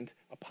dependent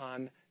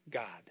upon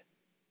God.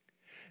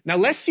 Now,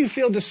 lest you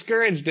feel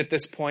discouraged at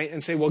this point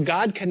and say, well,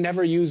 God can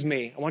never use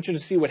me, I want you to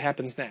see what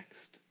happens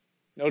next.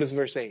 Notice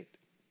verse 8.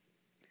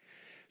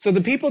 So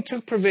the people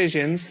took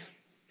provisions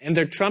and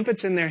their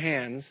trumpets in their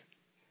hands,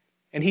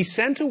 and he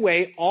sent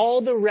away all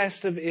the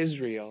rest of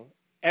Israel,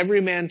 every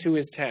man to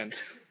his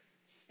tent.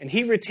 And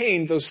he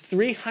retained those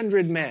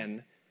 300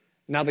 men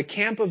Now the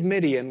camp of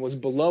Midian was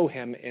below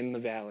him in the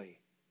valley.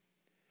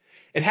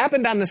 It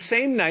happened on the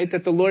same night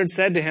that the Lord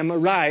said to him,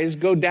 Arise,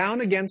 go down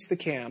against the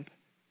camp,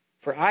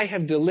 for I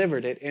have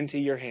delivered it into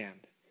your hand.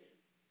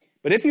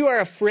 But if you are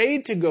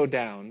afraid to go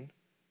down,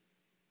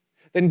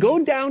 then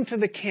go down to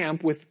the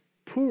camp with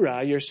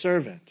Purah your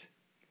servant.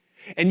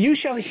 And you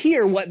shall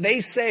hear what they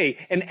say,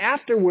 and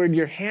afterward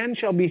your hand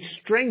shall be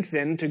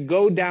strengthened to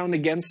go down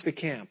against the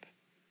camp.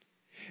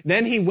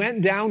 Then he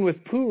went down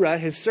with Purah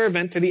his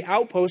servant to the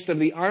outpost of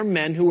the armed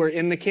men who were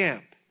in the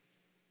camp.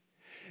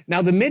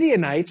 Now the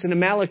Midianites and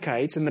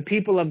Amalekites and the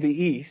people of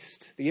the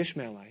east, the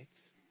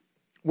Ishmaelites,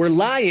 were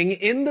lying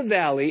in the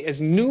valley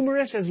as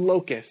numerous as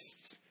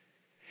locusts,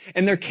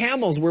 and their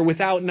camels were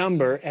without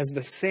number as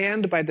the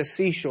sand by the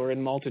seashore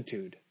in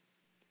multitude.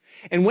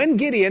 And when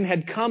Gideon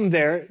had come,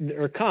 there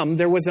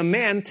was a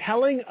man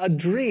telling a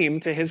dream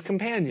to his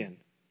companion.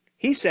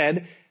 He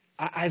said,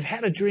 I've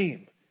had a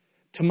dream.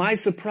 To my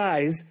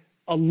surprise,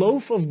 a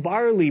loaf of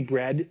barley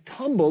bread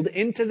tumbled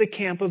into the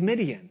camp of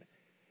Midian.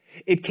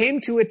 It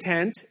came to a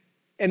tent,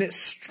 and it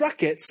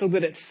struck it so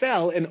that it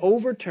fell and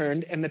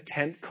overturned, and the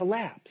tent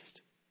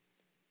collapsed.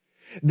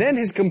 Then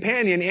his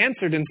companion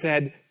answered and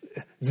said,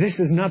 This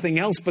is nothing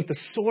else but the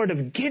sword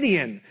of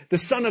Gideon, the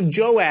son of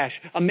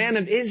Joash, a man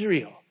of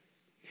Israel.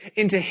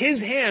 Into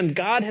his hand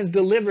God has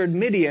delivered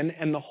Midian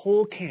and the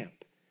whole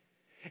camp.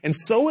 And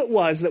so it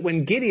was that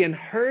when Gideon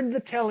heard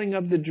the telling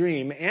of the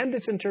dream and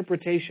its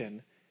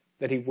interpretation,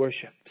 that he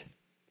worshipped.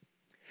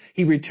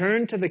 He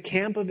returned to the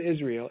camp of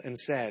Israel and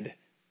said,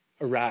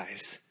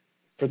 Arise,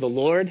 for the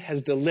Lord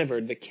has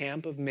delivered the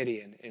camp of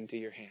Midian into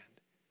your hand.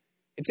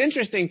 It's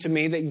interesting to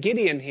me that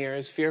Gideon here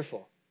is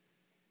fearful.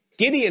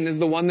 Gideon is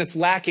the one that's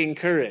lacking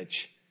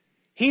courage.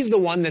 He's the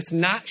one that's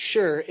not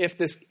sure if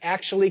this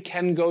actually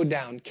can go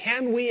down.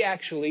 Can we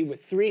actually,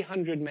 with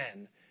 300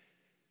 men,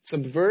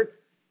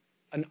 subvert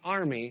an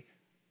army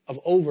of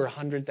over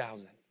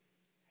 100,000?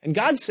 And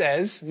God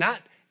says,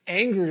 not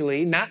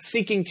angrily, not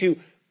seeking to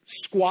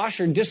squash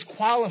or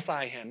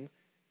disqualify him,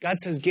 God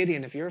says,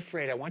 Gideon, if you're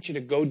afraid, I want you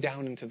to go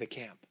down into the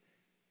camp.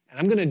 And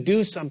I'm going to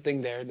do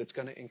something there that's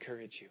going to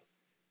encourage you.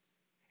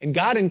 And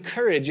God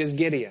encourages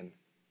Gideon.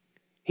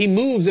 He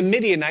moves a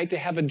Midianite to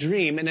have a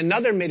dream and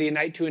another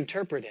Midianite to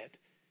interpret it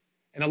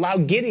and allow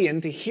Gideon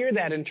to hear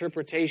that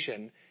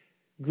interpretation,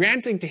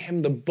 granting to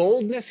him the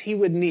boldness he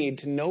would need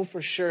to know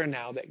for sure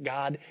now that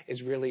God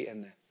is really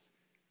in this.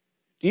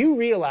 Do you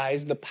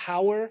realize the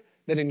power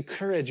that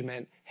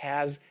encouragement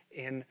has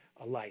in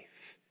a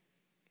life?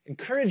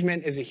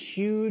 Encouragement is a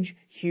huge,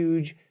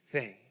 huge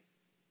thing.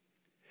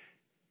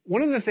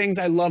 One of the things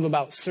I love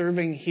about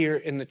serving here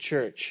in the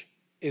church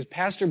is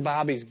Pastor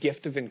Bobby's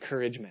gift of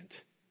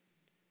encouragement.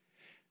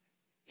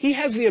 He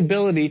has the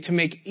ability to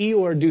make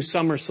Eeyore do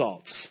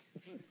somersaults.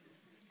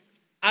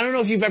 I don't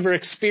know if you've ever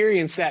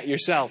experienced that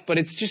yourself, but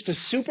it's just a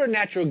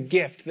supernatural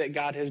gift that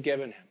God has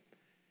given him.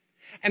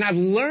 And I've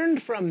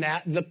learned from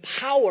that the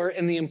power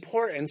and the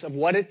importance of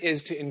what it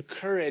is to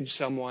encourage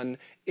someone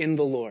in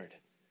the Lord.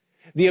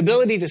 The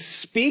ability to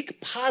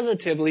speak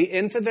positively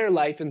into their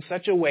life in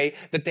such a way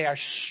that they are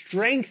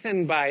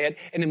strengthened by it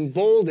and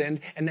emboldened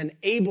and then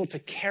able to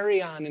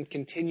carry on and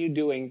continue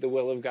doing the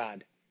will of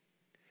God.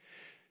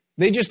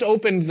 They just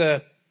opened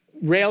the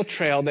rail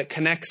trail that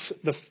connects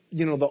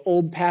the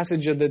old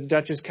passage of the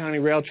Dutchess County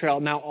Rail Trail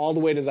now all the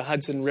way to the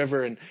Hudson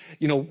River. And,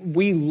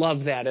 we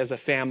love that as a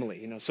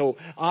family. So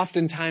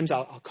oftentimes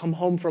I'll come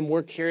home from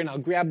work here and I'll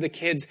grab the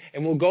kids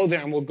and we'll go there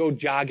and we'll go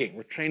jogging.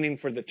 We're training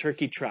for the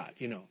turkey trot,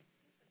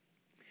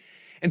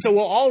 And so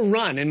we'll all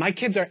run, and my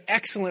kids are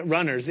excellent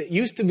runners. It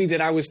used to be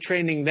that I was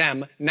training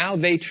them. Now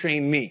they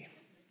train me.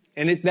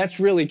 And that's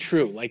really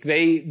true. Like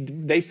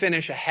they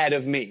finish ahead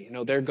of me.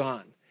 They're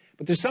gone.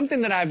 But there's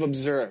something that I've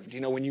observed.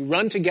 When you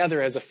run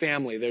together as a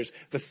family, there's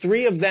the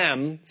three of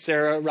them,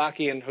 Sarah,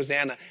 Rocky, and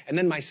Hosanna, and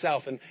then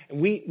myself, and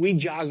we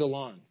jog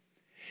along.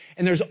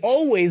 And there's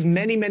always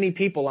many, many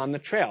people on the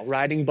trail,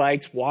 riding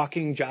bikes,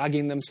 walking,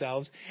 jogging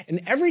themselves. And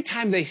every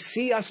time they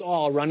see us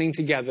all running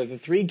together, the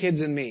three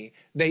kids and me,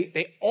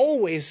 they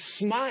always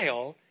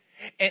smile,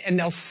 and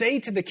they'll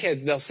say to the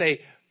kids, they'll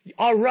say,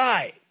 all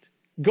right,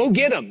 go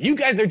get them. You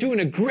guys are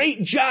doing a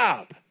great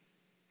job.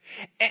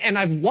 And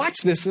I've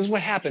watched this. This is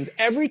what happens.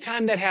 Every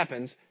time that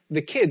happens,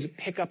 the kids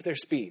pick up their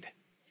speed.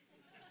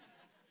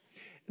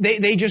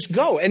 They just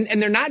go.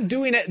 And they're not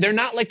doing it. They're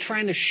not like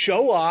trying to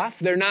show off.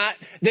 They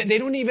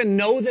don't even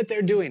know that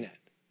they're doing it.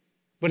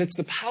 But it's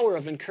the power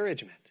of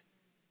encouragement.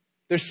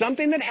 There's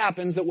something that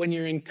happens that when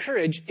you're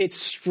encouraged, it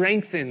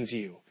strengthens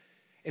you.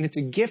 And it's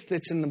a gift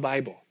that's in the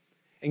Bible.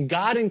 And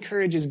God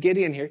encourages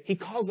Gideon here. He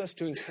calls us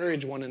to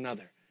encourage one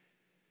another.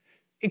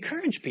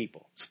 Encourage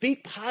people.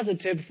 Speak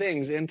positive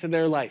things into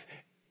their life.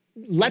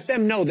 Let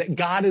them know that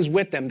God is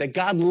with them, that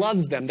God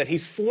loves them, that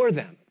He's for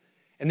them,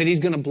 and that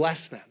He's going to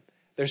bless them.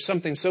 There's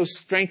something so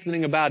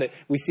strengthening about it.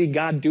 We see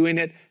God doing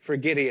it for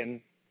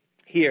Gideon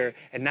here,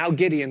 and now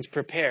Gideon's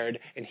prepared,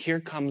 and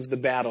here comes the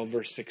battle,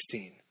 verse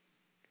 16.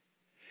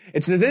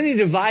 It's that then he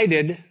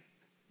divided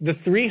the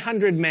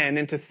 300 men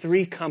into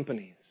 3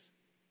 companies.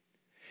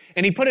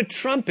 And he put a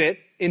trumpet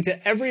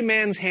into every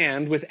man's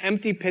hand with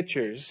empty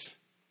pitchers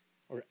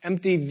or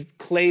empty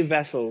clay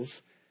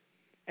vessels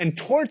and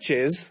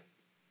torches,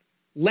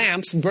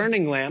 lamps,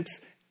 burning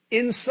lamps,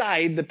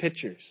 inside the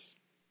pitchers.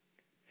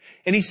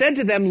 And he said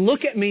to them,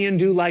 look at me and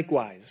do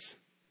likewise.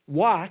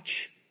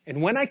 Watch,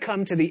 and when I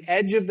come to the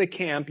edge of the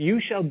camp, you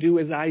shall do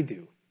as I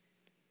do.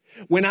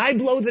 When I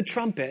blow the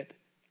trumpet,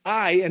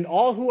 I and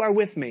all who are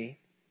with me,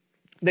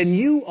 then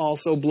you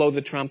also blow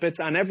the trumpets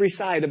on every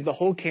side of the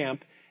whole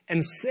camp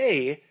and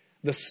say,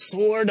 the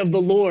sword of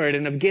the Lord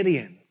and of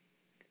Gideon.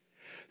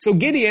 So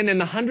Gideon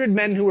and the 100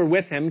 men who were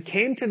with him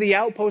came to the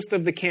outpost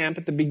of the camp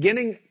at the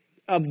beginning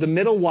of the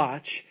middle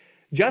watch,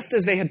 just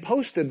as they had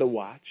posted the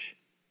watch.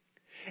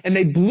 And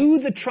they blew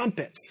the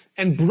trumpets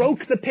and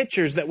broke the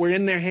pitchers that were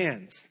in their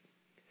hands.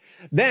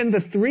 Then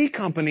the 3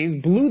 companies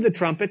blew the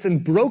trumpets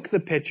and broke the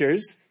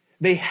pitchers.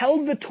 They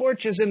held the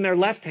torches in their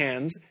left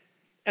hands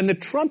and the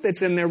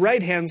trumpets in their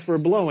right hands for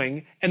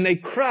blowing. And they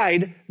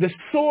cried, the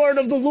sword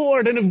of the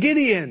Lord and of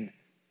Gideon.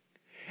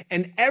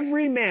 And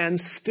every man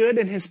stood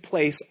in his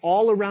place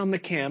all around the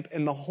camp,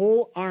 and the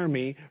whole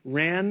army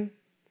ran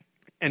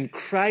and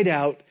cried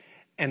out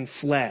and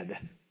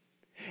fled.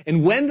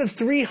 And when the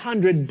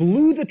 300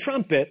 blew the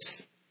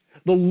trumpets,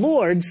 the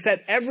Lord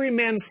set every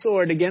man's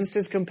sword against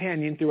his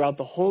companion throughout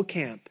the whole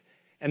camp.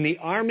 And the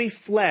army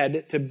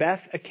fled to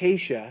Beth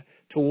Acacia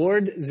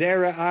toward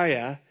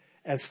Zeraiah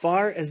as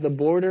far as the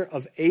border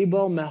of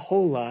Abel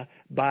Meholah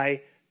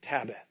by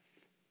Tabith.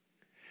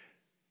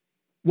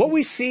 What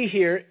we see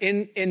here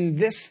in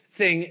this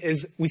thing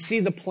is we see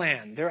the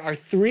plan. There are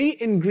 3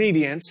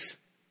 ingredients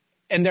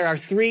and there are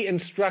 3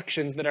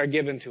 instructions that are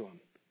given to him.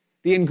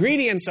 The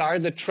ingredients are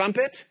the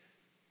trumpet,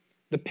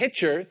 the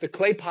pitcher, the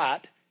clay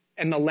pot,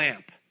 and the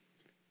lamp.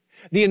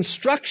 The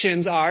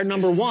instructions are,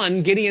 number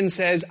 1, Gideon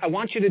says, I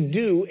want you to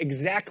do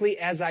exactly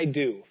as I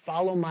do.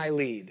 Follow my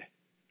lead.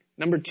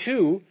 Number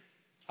 2,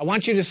 I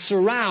want you to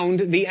surround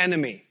the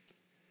enemy.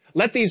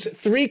 Let these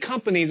 3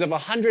 companies of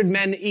 100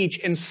 men each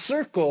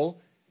encircle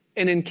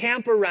and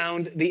encamp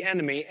around the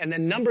enemy. And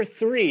then number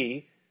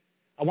 3,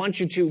 I want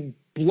you to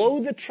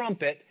blow the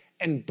trumpet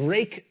and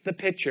break the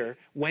pitcher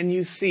when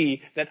you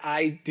see that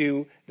I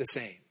do the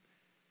same.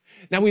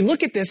 Now we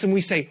look at this and we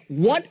say,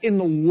 what in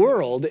the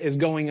world is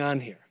going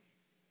on here?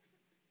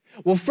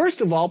 Well,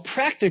 first of all,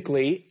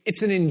 practically,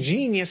 it's an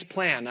ingenious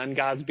plan on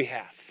God's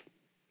behalf.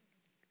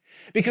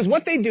 Because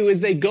what they do is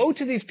they go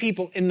to these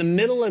people in the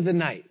middle of the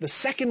night, the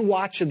second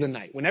watch of the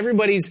night, when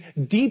everybody's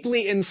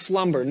deeply in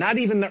slumber. Not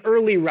even the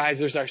early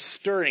risers are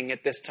stirring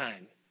at this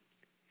time.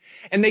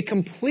 And they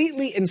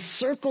completely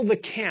encircle the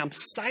camp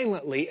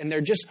silently, and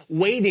they're just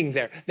waiting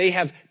there. They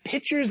have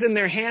pitchers in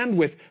their hand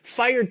with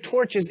fired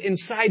torches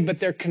inside, but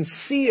they're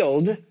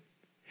concealed.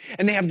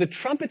 And they have the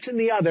trumpets in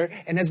the other,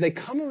 and as they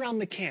come around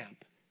the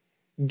camp,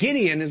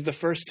 Gideon is the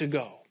first to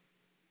go.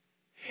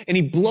 And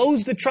he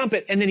blows the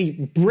trumpet, and then he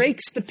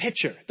breaks the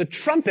pitcher. The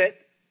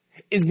trumpet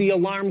is the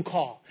alarm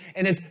call.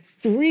 And as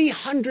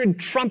 300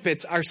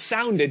 trumpets are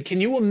sounded,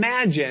 can you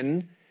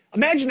imagine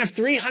if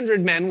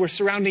 300 men were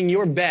surrounding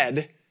your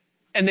bed,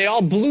 and they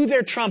all blew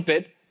their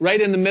trumpet right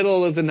in the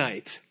middle of the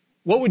night?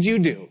 What would you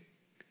do?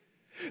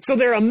 So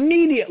they're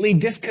immediately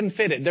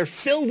discomfited. They're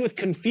filled with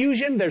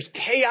confusion. There's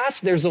chaos.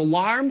 There's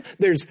alarm.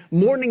 There's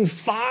morning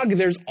fog.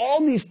 There's all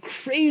these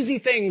crazy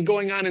things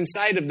going on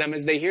inside of them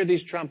as they hear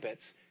these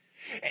trumpets.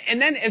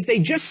 And then as they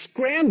just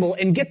scramble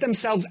and get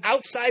themselves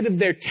outside of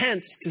their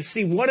tents to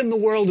see what in the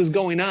world is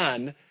going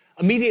on,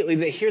 immediately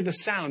they hear the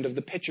sound of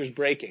the pitchers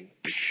breaking.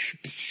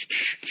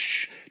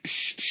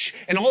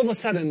 And all of a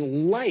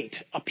sudden,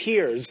 light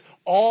appears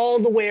all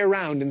the way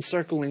around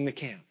encircling the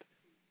camp.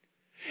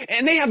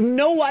 And they have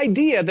no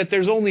idea that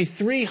there's only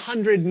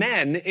 300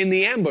 men in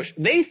the ambush.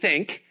 They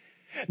think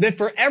that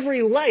for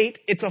every light,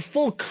 it's a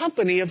full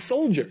company of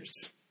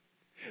soldiers.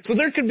 So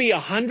there could be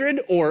 100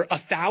 or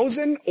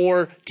 1,000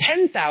 or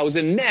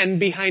 10,000 men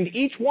behind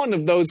each one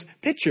of those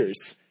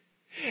pitchers.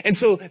 And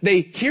so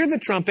they hear the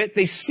trumpet,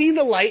 they see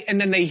the light, and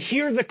then they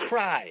hear the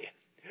cry.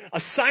 A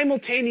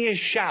simultaneous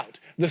shout.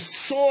 The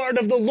sword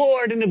of the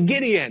Lord and of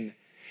Gideon.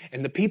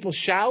 And the people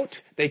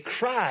shout, they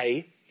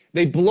cry,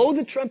 they blow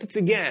the trumpets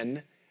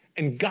again,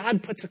 and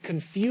God puts a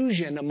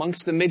confusion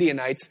amongst the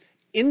Midianites.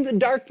 In the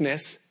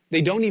darkness,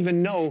 they don't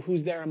even know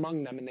who's there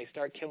among them, and they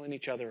start killing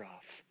each other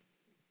off.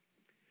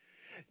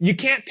 You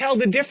can't tell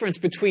the difference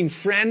between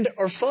friend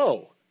or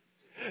foe.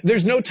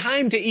 There's no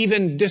time to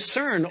even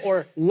discern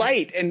or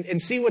light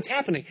and see what's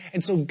happening.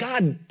 And so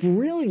God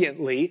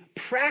brilliantly,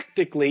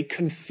 practically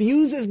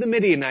confuses the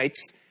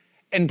Midianites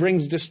and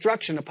brings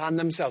destruction upon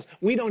themselves.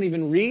 We don't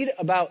even read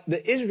about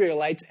the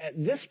Israelites at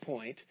this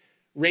point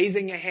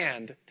raising a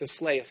hand to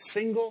slay a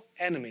single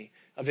enemy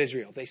of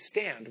Israel. They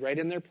stand right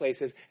in their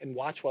places and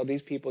watch while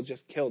these people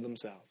just kill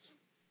themselves.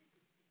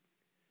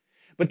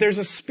 But there's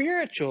a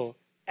spiritual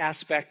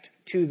aspect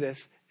to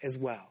this as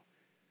well.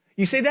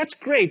 You say, that's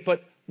great,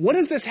 but what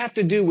does this have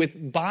to do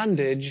with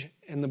bondage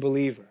and the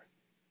believer?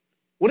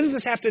 What does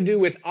this have to do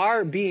with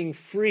our being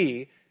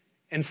free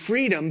and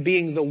freedom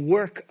being the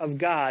work of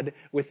God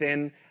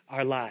within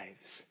our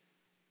lives?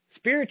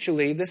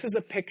 Spiritually, this is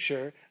a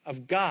picture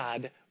of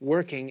God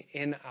working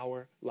in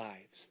our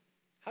lives.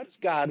 How does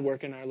God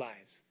work in our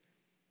lives?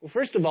 Well,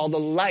 first of all, the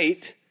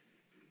light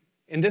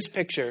in this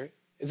picture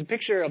is a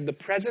picture of the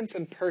presence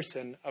and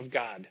person of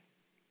God.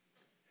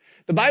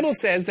 The Bible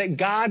says that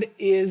God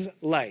is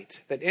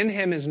light, that in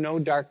him is no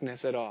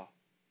darkness at all.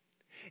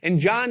 In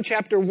John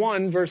chapter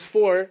 1, verse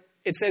 4,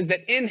 it says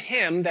that in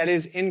him, that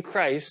is in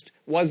Christ,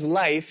 was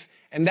life,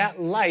 and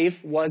that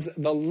life was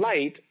the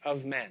light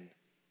of men.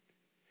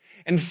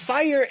 And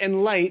fire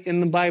and light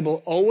in the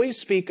Bible always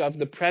speak of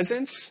the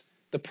presence,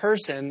 the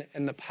person,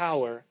 and the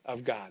power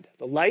of God.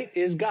 The light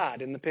is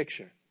God in the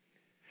picture.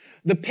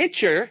 The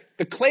pitcher,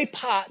 the clay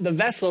pot, the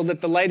vessel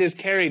that the light is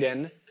carried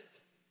in,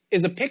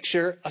 is a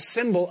picture, a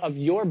symbol of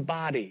your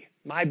body,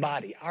 my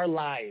body, our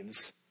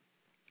lives.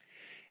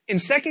 In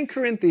 2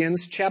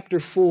 Corinthians chapter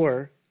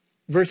 4,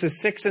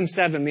 verses 6 and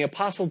 7, the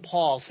Apostle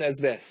Paul says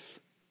this,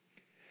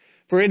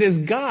 "For it is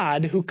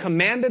God who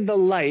commanded the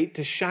light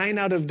to shine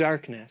out of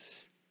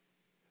darkness,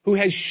 who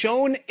has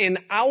shone in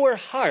our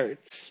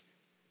hearts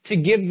to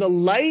give the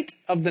light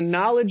of the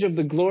knowledge of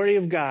the glory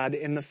of God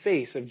in the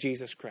face of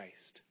Jesus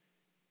Christ.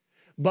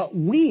 But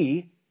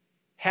we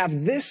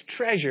have this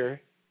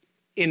treasure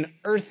in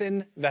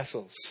earthen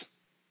vessels,"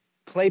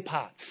 clay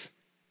pots.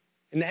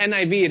 In the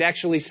NIV, it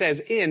actually says,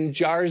 in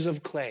jars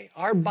of clay.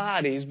 Our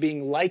bodies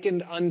being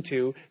likened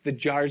unto the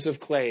jars of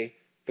clay,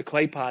 the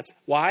clay pots.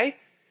 Why?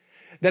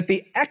 That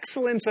the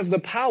excellence of the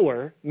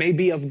power may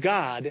be of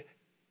God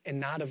and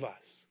not of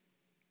us.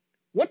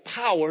 What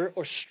power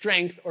or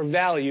strength or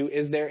value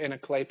is there in a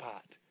clay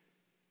pot?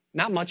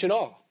 Not much at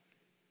all.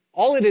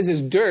 All it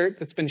is dirt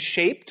that's been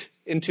shaped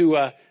into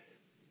a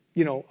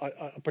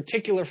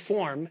particular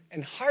form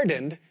and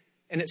hardened,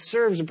 and it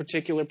serves a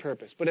particular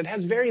purpose. But it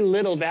has very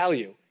little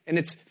value, and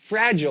it's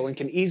fragile and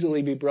can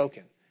easily be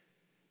broken.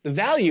 The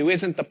value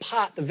isn't the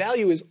pot. The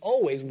value is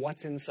always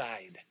what's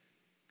inside.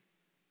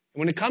 And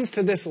when it comes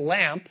to this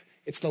lamp,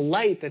 it's the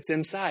light that's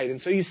inside.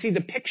 And so you see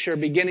the picture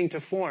beginning to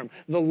form.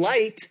 The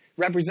light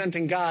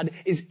representing God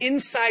is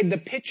inside the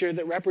pitcher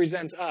that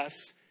represents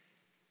us.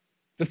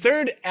 The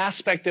third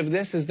aspect of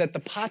this is that the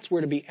pots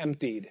were to be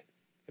emptied.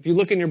 If you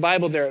look in your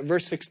Bible there at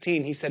verse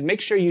 16, he said,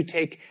 make sure you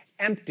take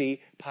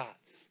empty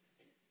pots.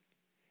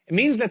 It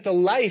means that the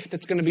life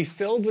that's going to be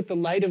filled with the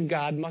light of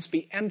God must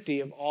be empty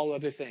of all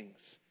other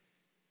things.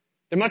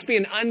 There must be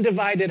an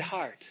undivided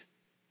heart.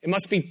 It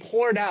must be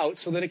poured out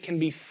so that it can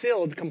be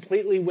filled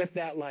completely with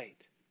that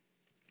light.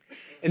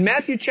 In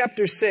Matthew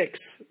chapter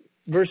 6,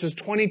 verses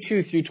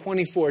 22 through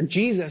 24,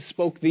 Jesus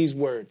spoke these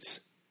words.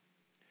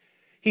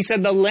 He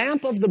said, "The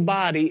lamp of the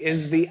body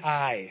is the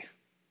eye.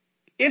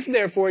 If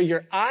therefore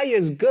your eye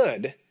is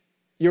good,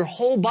 your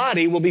whole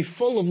body will be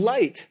full of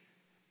light.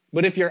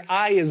 But if your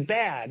eye is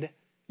bad,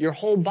 your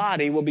whole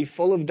body will be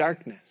full of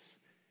darkness.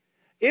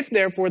 If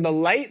therefore the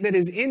light that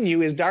is in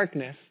you is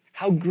darkness,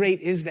 how great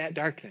is that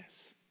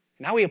darkness?"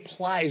 Now he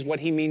applies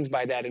what he means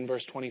by that in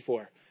verse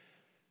 24.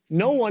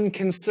 "No one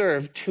can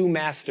serve two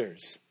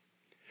masters.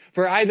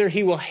 For either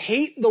he will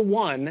hate the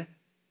one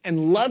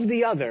and love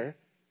the other,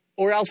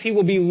 or else he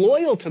will be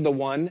loyal to the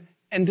one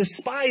and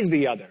despise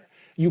the other.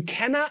 You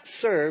cannot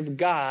serve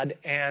God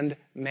and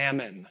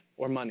mammon,"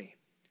 or money.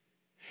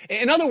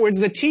 In other words,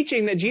 the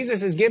teaching that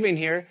Jesus is giving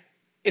here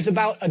is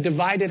about a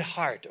divided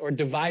heart or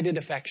divided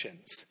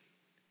affections.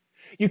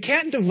 You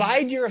can't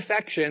divide your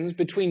affections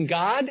between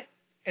God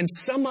and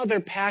some other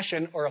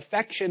passion or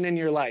affection in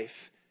your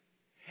life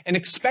and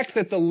expect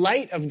that the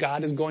light of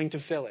God is going to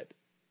fill it.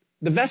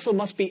 The vessel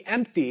must be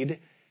emptied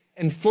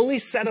and fully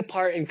set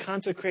apart and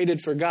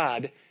consecrated for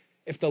God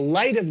if the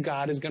light of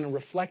God is going to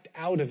reflect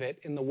out of it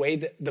in the way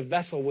that the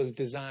vessel was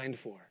designed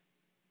for.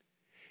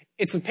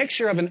 It's a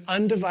picture of an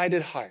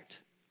undivided heart,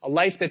 a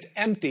life that's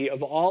empty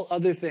of all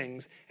other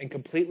things and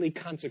completely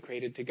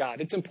consecrated to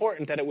God. It's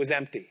important that it was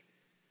empty.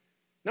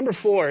 Number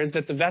 4 is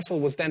that the vessel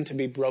was then to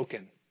be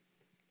broken.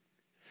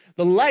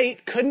 The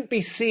light couldn't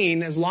be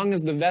seen as long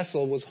as the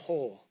vessel was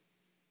whole.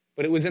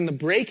 But it was in the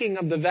breaking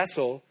of the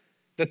vessel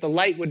that the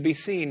light would be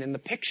seen. And the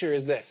picture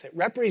is this. It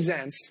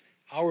represents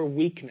our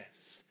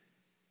weakness.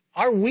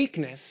 Our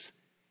weakness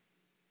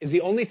is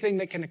the only thing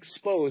that can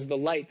expose the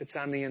light that's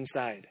on the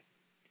inside.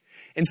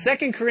 In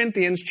 2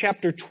 Corinthians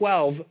chapter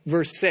 12,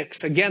 verse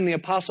 6, again the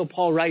Apostle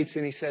Paul writes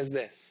and he says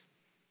this.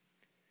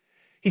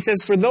 He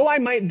says, "For though I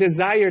might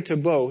desire to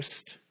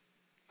boast,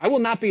 I will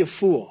not be a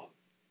fool,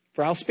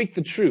 for I'll speak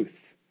the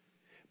truth.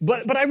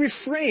 But I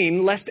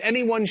refrain lest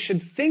anyone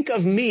should think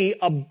of me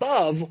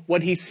above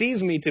what he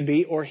sees me to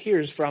be or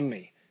hears from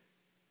me.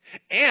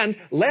 And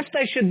lest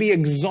I should be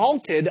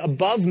exalted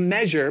above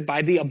measure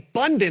by the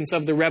abundance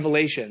of the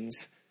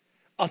revelations,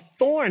 a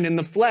thorn in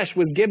the flesh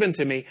was given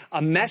to me,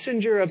 a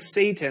messenger of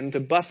Satan to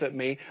buffet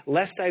me,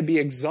 lest I be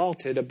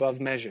exalted above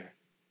measure.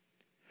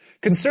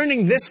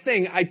 Concerning this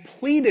thing, I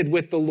pleaded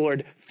with the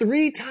Lord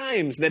 3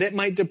 times that it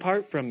might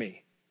depart from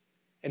me.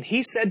 And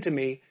he said to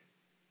me,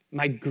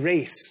 my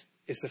grace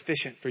is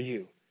sufficient for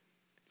you,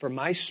 for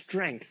my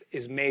strength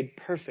is made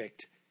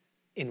perfect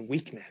in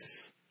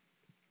weakness."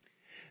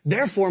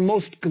 Therefore,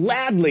 most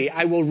gladly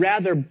I will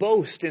rather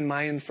boast in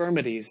my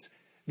infirmities,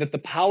 that the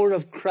power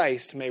of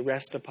Christ may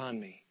rest upon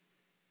me.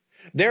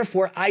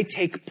 Therefore, I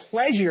take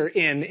pleasure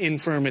in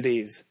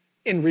infirmities,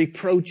 in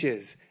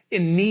reproaches,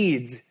 in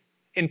needs,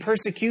 in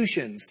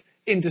persecutions,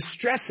 in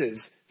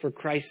distresses for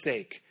Christ's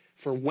sake.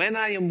 For when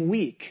I am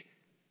weak,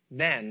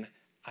 then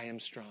I am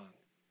strong.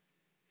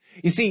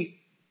 You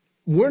see,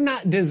 we're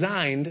not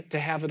designed to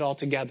have it all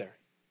together.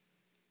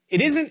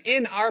 It isn't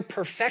in our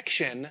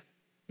perfection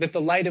that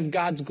the light of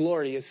God's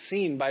glory is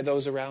seen by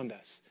those around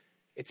us.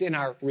 It's in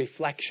our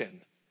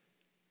reflection.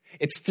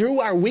 It's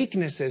through our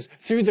weaknesses,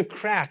 through the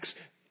cracks.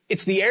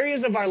 It's the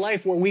areas of our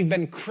life where we've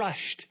been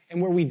crushed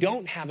and where we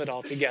don't have it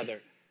all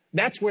together.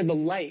 That's where the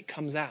light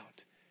comes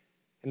out.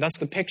 And thus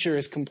the picture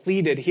is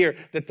completed here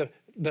that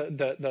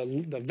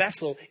the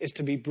vessel is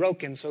to be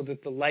broken so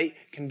that the light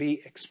can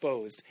be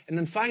exposed. And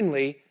then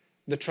finally,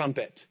 the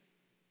trumpet.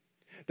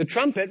 The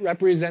trumpet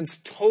represents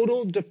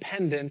total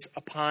dependence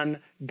upon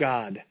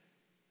God.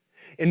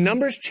 In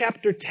Numbers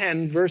chapter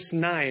 10, verse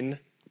 9,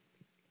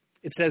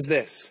 it says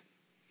this.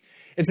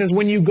 It says,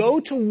 when you go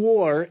to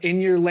war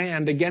in your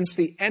land against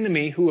the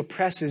enemy who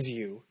oppresses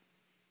you,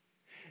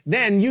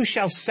 then you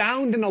shall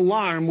sound an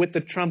alarm with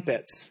the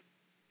trumpets,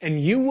 and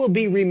you will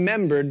be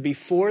remembered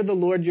before the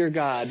Lord your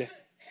God,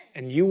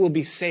 and you will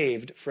be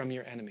saved from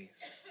your enemies.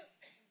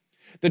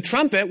 The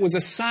trumpet was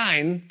a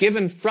sign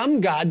given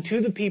from God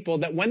to the people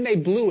that when they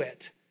blew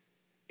it,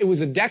 it was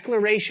a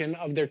declaration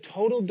of their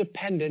total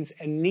dependence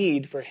and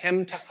need for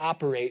Him to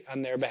operate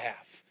on their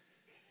behalf.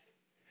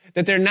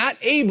 That they're not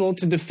able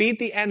to defeat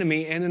the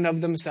enemy in and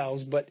of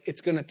themselves, but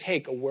it's going to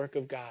take a work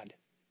of God.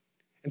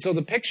 And so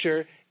the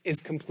picture is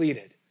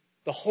completed.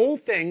 The whole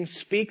thing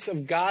speaks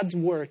of God's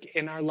work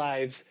in our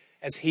lives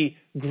as He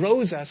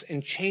grows us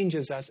and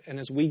changes us and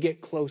as we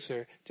get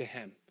closer to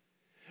Him.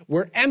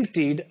 We're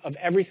emptied of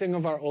everything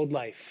of our old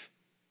life.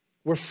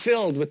 We're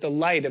filled with the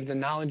light of the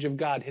knowledge of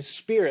God. His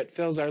Spirit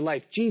fills our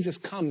life. Jesus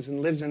comes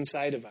and lives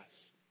inside of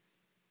us.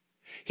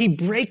 He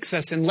breaks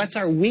us and lets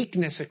our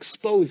weakness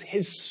expose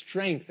His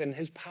strength and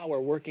His power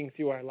working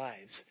through our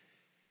lives.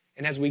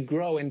 And as we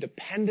grow in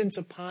dependence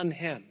upon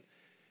Him,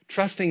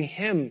 trusting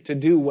Him to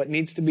do what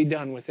needs to be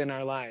done within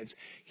our lives,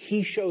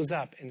 He shows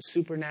up and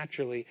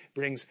supernaturally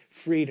brings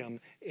freedom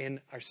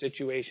in our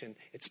situation.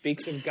 It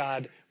speaks of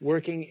God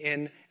working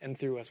in and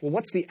through us. Well,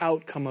 what's the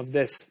outcome of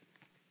this?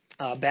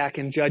 Back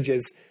in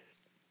Judges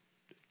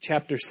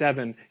chapter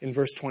 7 in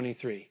verse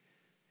 23.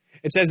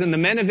 It says, and the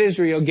men of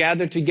Israel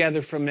gathered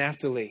together from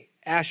Naphtali,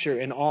 Asher,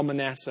 and all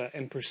Manasseh,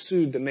 and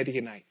pursued the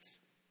Midianites.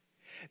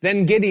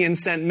 Then Gideon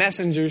sent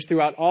messengers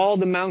throughout all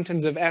the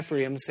mountains of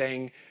Ephraim,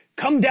 saying,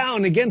 come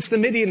down against the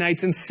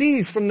Midianites and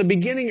seize from the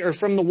beginning or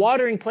from the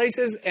watering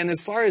places and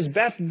as far as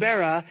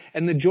Beth-Barah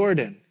and the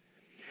Jordan.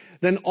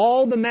 Then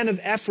all the men of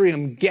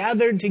Ephraim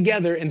gathered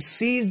together and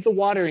seized the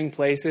watering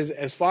places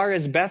as far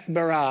as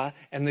Beth-Barah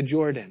and the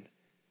Jordan.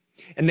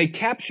 And they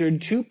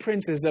captured 2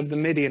 princes of the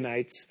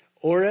Midianites,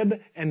 Oreb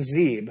and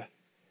Zeb.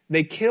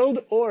 They killed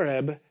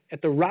Oreb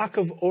at the rock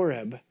of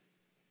Oreb,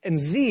 and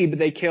Zeb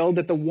they killed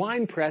at the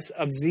winepress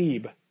of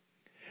Zeb.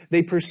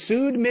 They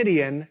pursued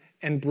Midian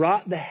and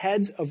brought the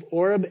heads of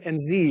Oreb and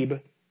Zeb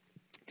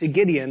to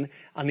Gideon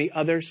on the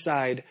other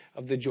side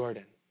of the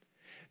Jordan.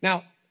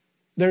 Now,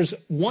 there's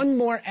one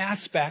more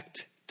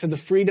aspect to the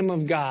freedom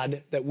of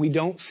God that we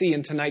don't see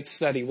in tonight's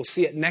study. We'll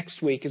see it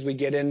next week as we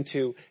get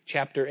into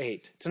chapter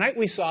 8. Tonight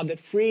we saw that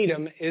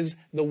freedom is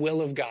the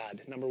will of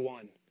God, number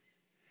 1.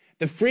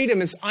 The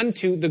freedom is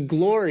unto the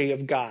glory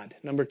of God,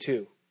 number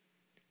 2.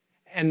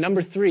 And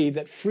number 3,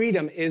 that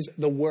freedom is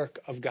the work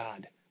of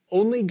God.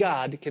 Only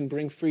God can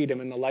bring freedom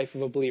in the life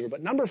of a believer.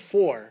 But number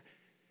 4,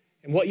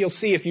 and what you'll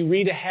see if you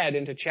read ahead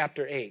into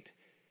chapter 8,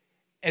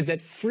 is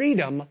that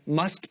freedom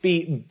must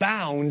be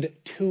bound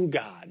to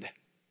God.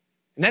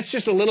 And that's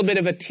just a little bit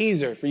of a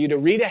teaser for you to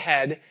read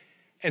ahead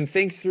and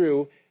think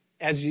through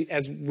as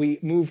we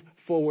move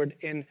forward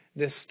in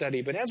this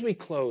study. But as we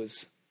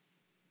close,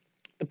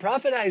 the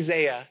prophet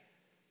Isaiah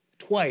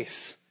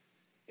twice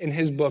in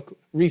his book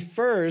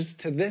refers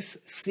to this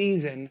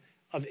season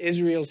of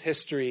Israel's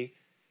history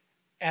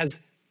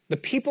as the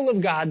people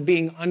of God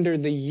being under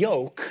the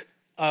yoke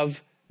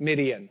of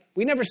Midian.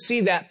 We never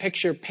see that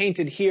picture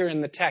painted here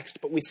in the text,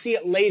 but we see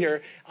it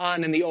later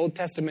on in the Old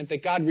Testament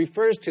that God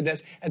refers to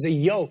this as a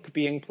yoke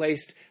being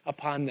placed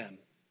upon them.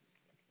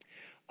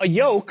 A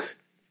yoke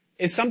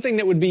is something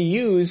that would be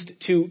used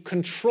to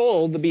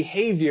control the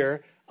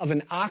behavior of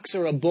an ox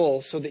or a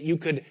bull so that you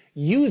could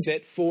use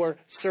it for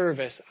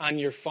service on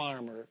your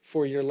farm or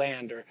for your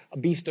land or a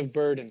beast of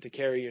burden to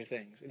carry your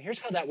things. And here's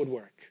how that would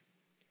work.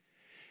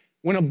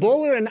 When a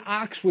bull or an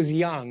ox was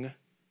young,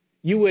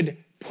 you would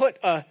put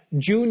a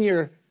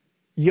junior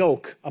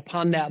yoke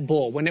upon that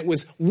bull. When it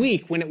was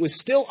weak, when it was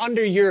still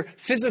under your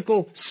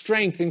physical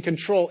strength and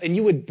control, and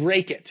you would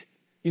break it.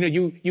 You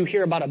know, you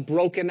hear about a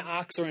broken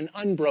ox or an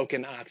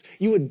unbroken ox.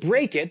 You would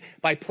break it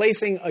by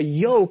placing a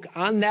yoke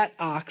on that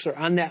ox or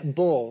on that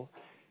bull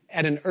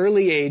at an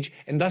early age,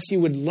 and thus you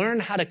would learn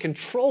how to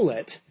control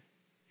it,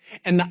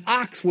 and the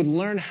ox would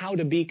learn how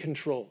to be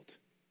controlled.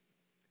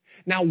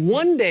 Now,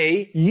 one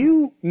day,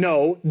 you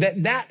know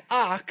that that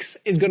ox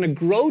is going to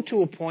grow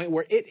to a point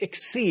where it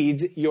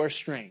exceeds your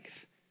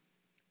strength.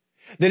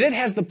 That it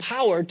has the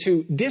power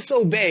to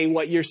disobey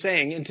what you're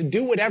saying and to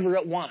do whatever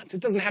it wants.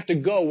 It doesn't have to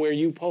go where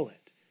you pull it.